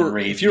this,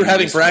 if you were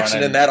having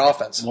Braxton in that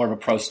offense, more of a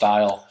pro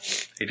style,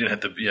 he didn't have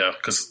to. Yeah,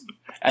 because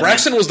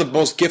Braxton was the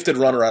most gifted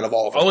runner out of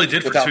all of them. All he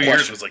did for 2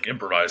 years was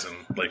improvise and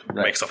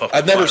make stuff up.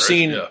 I've never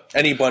seen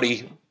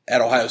anybody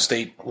at Ohio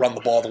State run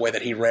the ball the way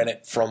that he ran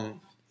it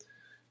from.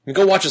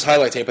 Go watch his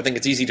highlight tape. I think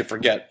it's easy to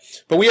forget.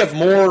 But we have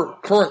more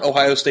current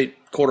Ohio State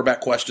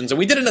quarterback questions, and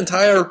we did an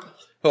entire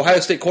Ohio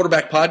State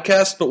quarterback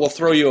podcast, but we'll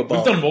throw you a We've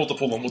bone. done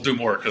multiple, and we'll do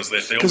more because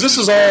Because this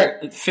is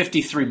all...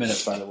 53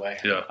 minutes, by the way.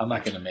 Yeah. I'm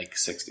not going to make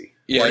 60.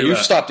 Yeah, Where you you've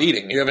at? stopped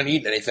eating. You haven't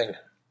eaten anything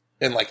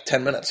in like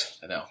 10 minutes.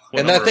 I know. What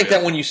And I number think are you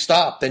that when you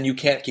stop, then you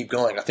can't keep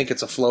going. I think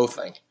it's a flow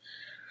thing.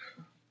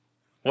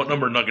 What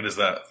number nugget is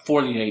that?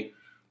 48.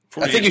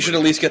 I think you should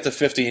at least get to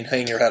 50 and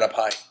hang your head up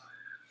high.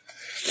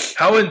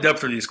 How in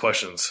depth are these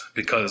questions?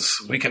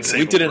 Because we can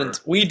save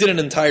We did an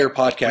entire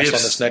podcast on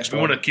this next we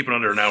one. want to keep it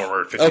under an hour.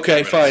 We're at 53 Okay,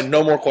 minutes. fine.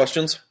 No more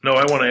questions. No,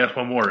 I want to ask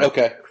one more.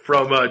 Okay.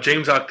 From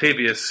James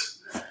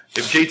Octavius,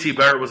 if JT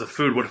Barrett was a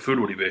food, what food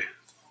would he be?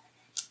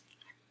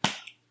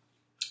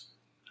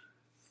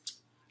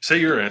 Say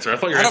your answer. I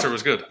thought your I don't- answer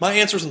was good. My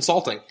answer's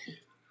insulting.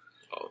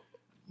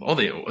 All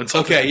the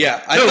insulting. Okay,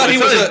 yeah. I No, thought he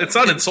it's, was not, a- it's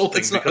not insulting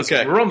it's not- because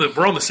okay. we're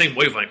on the same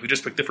wavelength. We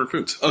just pick different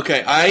foods.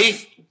 Okay,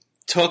 I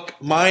took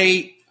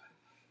my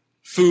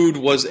food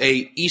was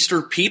a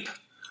Easter peep,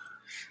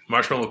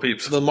 Marshmallow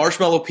Peeps. the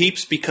marshmallow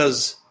peeps,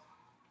 because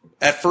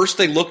at first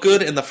they look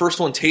good and the first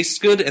one tastes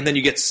good, and then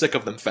you get sick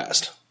of them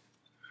fast.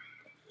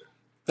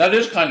 That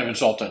is kind of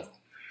insulting.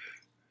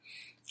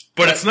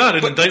 But it's not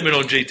an indictment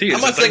on JT. It's I'm an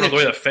not indictment saying on the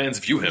way that fans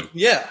view him.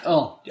 Yeah.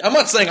 Oh. I'm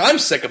not saying I'm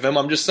sick of him.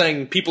 I'm just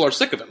saying people are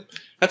sick of him.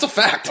 That's a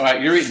fact. All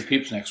right, you're eating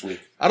Peeps next week.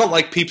 I don't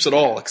like peeps at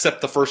all, except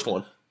the first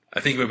one.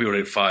 I think maybe we would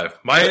have 5.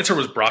 My answer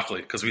was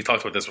broccoli because we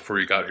talked about this before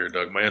you got here,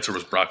 Doug. My answer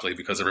was broccoli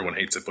because everyone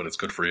hates it, but it's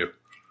good for you.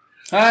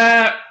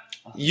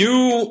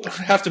 You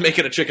have to make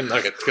it a chicken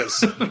nugget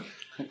because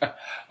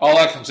All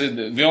I can say,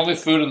 the only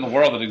food in the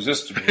world that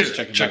exists to me is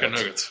chicken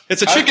nuggets.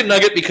 it's a chicken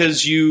nugget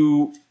because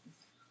you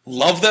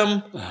love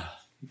them,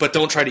 but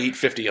don't try to eat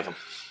 50 of them.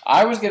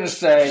 I was going to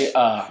say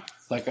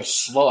like a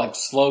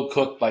slow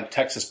cooked like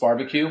Texas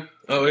barbecue.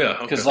 Oh, yeah.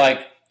 Okay. Because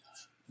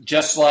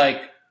just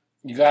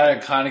you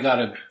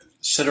gotta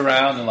sit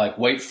around and like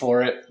wait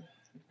for it,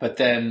 but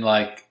then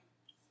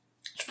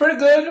it's pretty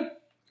good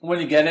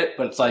when you get it,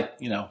 but it's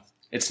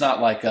it's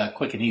not like a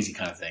quick and easy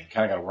kind of thing.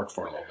 Kind of gotta work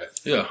for it a little bit.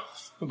 Yeah,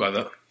 I'll buy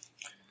that.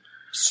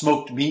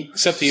 Smoked meat,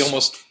 Except he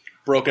almost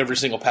broke every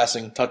single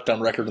passing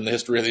touchdown record in the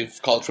history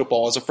of college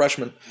football as a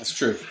freshman. that's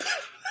true.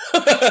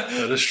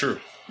 That is true.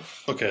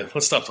 Okay,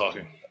 let's stop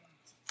talking.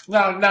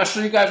 Now,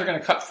 so you guys are gonna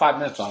cut 5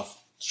 minutes off.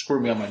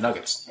 Screw me on my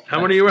nuggets. How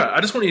many are you at? I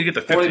just want you to get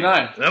the 50.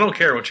 49. I don't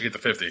care once you get the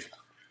 50.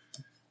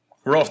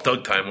 We're off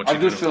Doug time. Once I you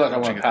do get feel like I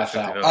once wanna you get the pass 50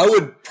 out. nuggets. I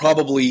would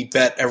probably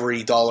bet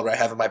every dollar I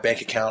have in my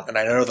bank account, and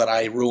I know that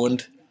I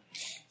ruined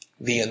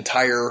the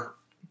entire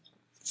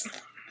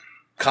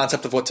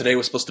concept of what today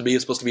was supposed to be.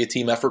 It's supposed to be a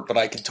team effort, but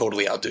I can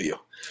totally outdo you.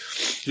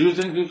 Do you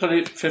think you could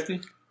eat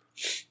 50?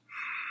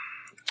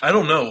 I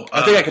don't know.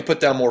 I think I could put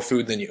down more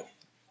food than you.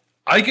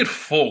 I get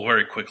full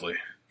very quickly.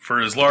 For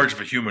as large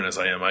of a human as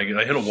I am, I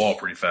hit a wall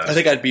pretty fast. I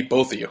think I'd beat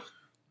both of you.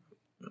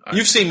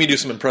 You've seen me do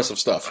some impressive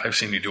stuff. I've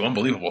seen you do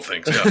unbelievable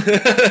things.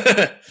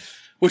 Yeah.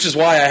 Which is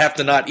why I have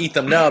to not eat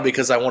them now,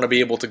 because I want to be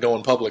able to go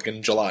in public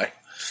in July.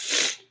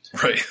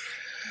 Right.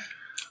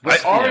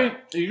 But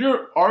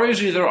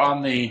Ari's either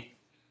on the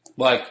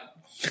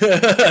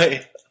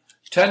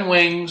 10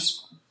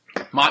 wings,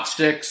 mott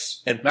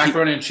sticks, And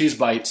macaroni and cheese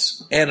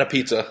bites, And a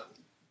pizza.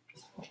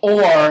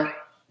 or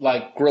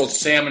grilled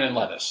salmon and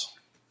lettuce.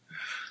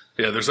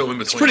 Yeah, there's no in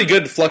between. It's pretty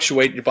good to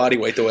fluctuate your body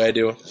weight the way I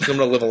do. I'm going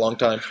to live a long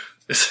time.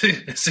 Is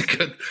it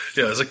good?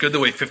 Yeah, is it good to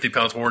weigh 50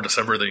 pounds more in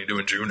December than you do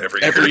in June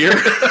every Every year?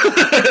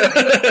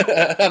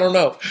 I don't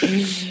know.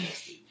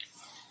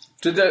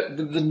 Did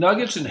the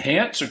nuggets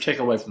enhance or take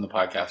away from the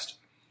podcast?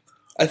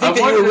 I think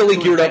that wanted you were it really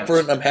to geared up enhance. for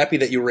it, and I'm happy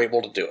that you were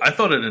able to do it. I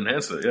thought it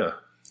enhanced it, yeah.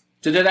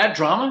 Did it add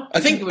drama? I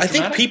think it was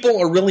dramatic?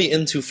 people are really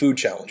into food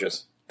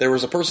challenges. There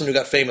was a person who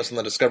got famous on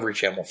the Discovery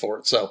Channel for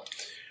it, so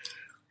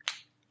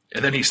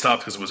And then he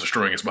stopped because it was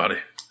destroying his body.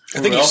 I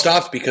think he Well-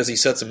 stopped because he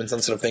said some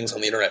insensitive things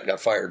on the internet and got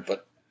fired.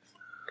 But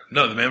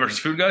No, the Man vs.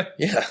 Food guy?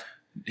 yeah,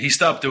 He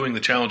stopped doing the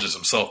challenges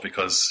himself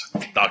because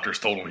doctors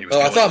told him he was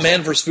well, I killing thought himself.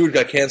 Man vs. Food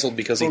got canceled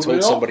because he For told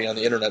real? somebody on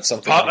the internet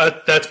something.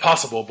 That's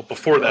possible, but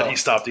before that, Oh. he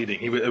stopped eating.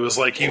 It was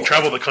like he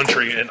traveled the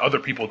country and other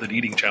people did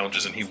eating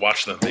challenges, and he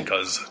watched them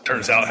because it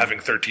turns out having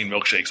 13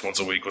 milkshakes once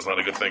a week was not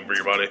a good thing for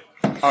your body.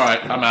 All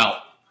right, I'm out.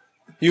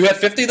 You had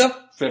 50 though.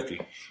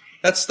 50.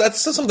 That's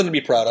something to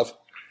be proud of.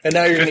 And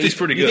now you're 50's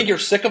pretty You good. think you're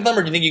sick of them,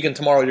 or do you think you can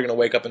tomorrow? You're going to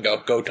wake up and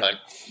go time.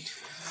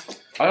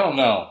 I don't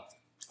know.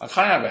 I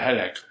kind of have a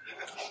headache.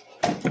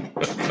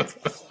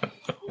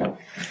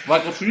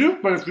 if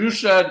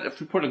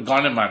you put a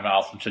gun in my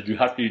mouth and said you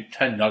have to eat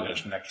 10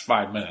 nuggets in the next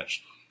 5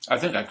 minutes, I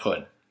think I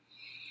could.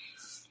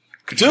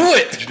 Do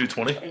it. Did you do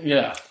 20?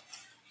 Yeah.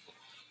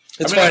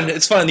 It's I mean, fine.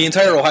 It's fine. The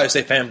entire Ohio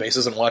State fan base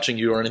isn't watching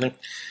you or anything.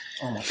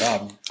 Oh my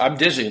God. I'm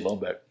dizzy a little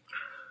bit.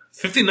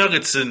 50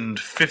 nuggets in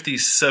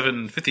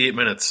 58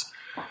 minutes.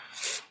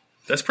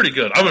 That's pretty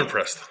good. I'm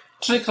impressed.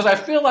 See, because I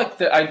feel like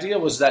the idea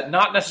was that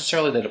not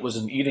necessarily that it was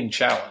an eating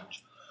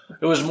challenge.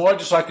 It was more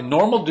just like a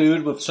normal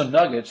dude with some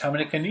nuggets, how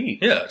many can he eat?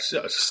 Yeah, it's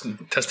just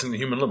testing the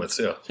human limits,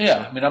 yeah.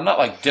 Yeah, I mean, I'm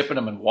not dipping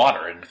them in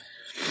water and,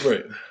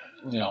 Right.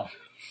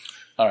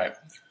 All right.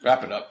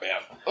 Wrap it up, man.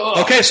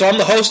 Okay, so I'm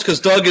the host because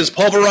Doug is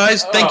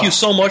pulverized. Thank you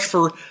so much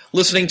for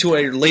listening to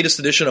a latest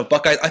edition of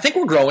Buckeye. I think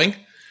we're growing.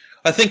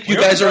 I think you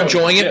guys are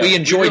enjoying it. Yeah, we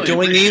enjoy really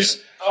doing these.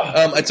 it.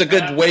 It's a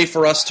good way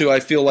for us to, I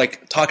feel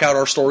like, talk out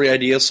our story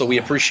ideas, so we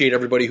appreciate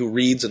everybody who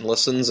reads and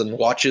listens and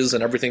watches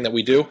and everything that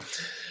we do.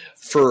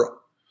 For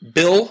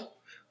Bill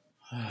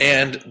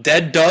and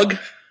Dead Doug,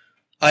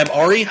 I'm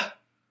Ari.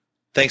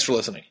 Thanks for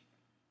listening.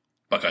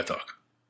 Buckeye Talk.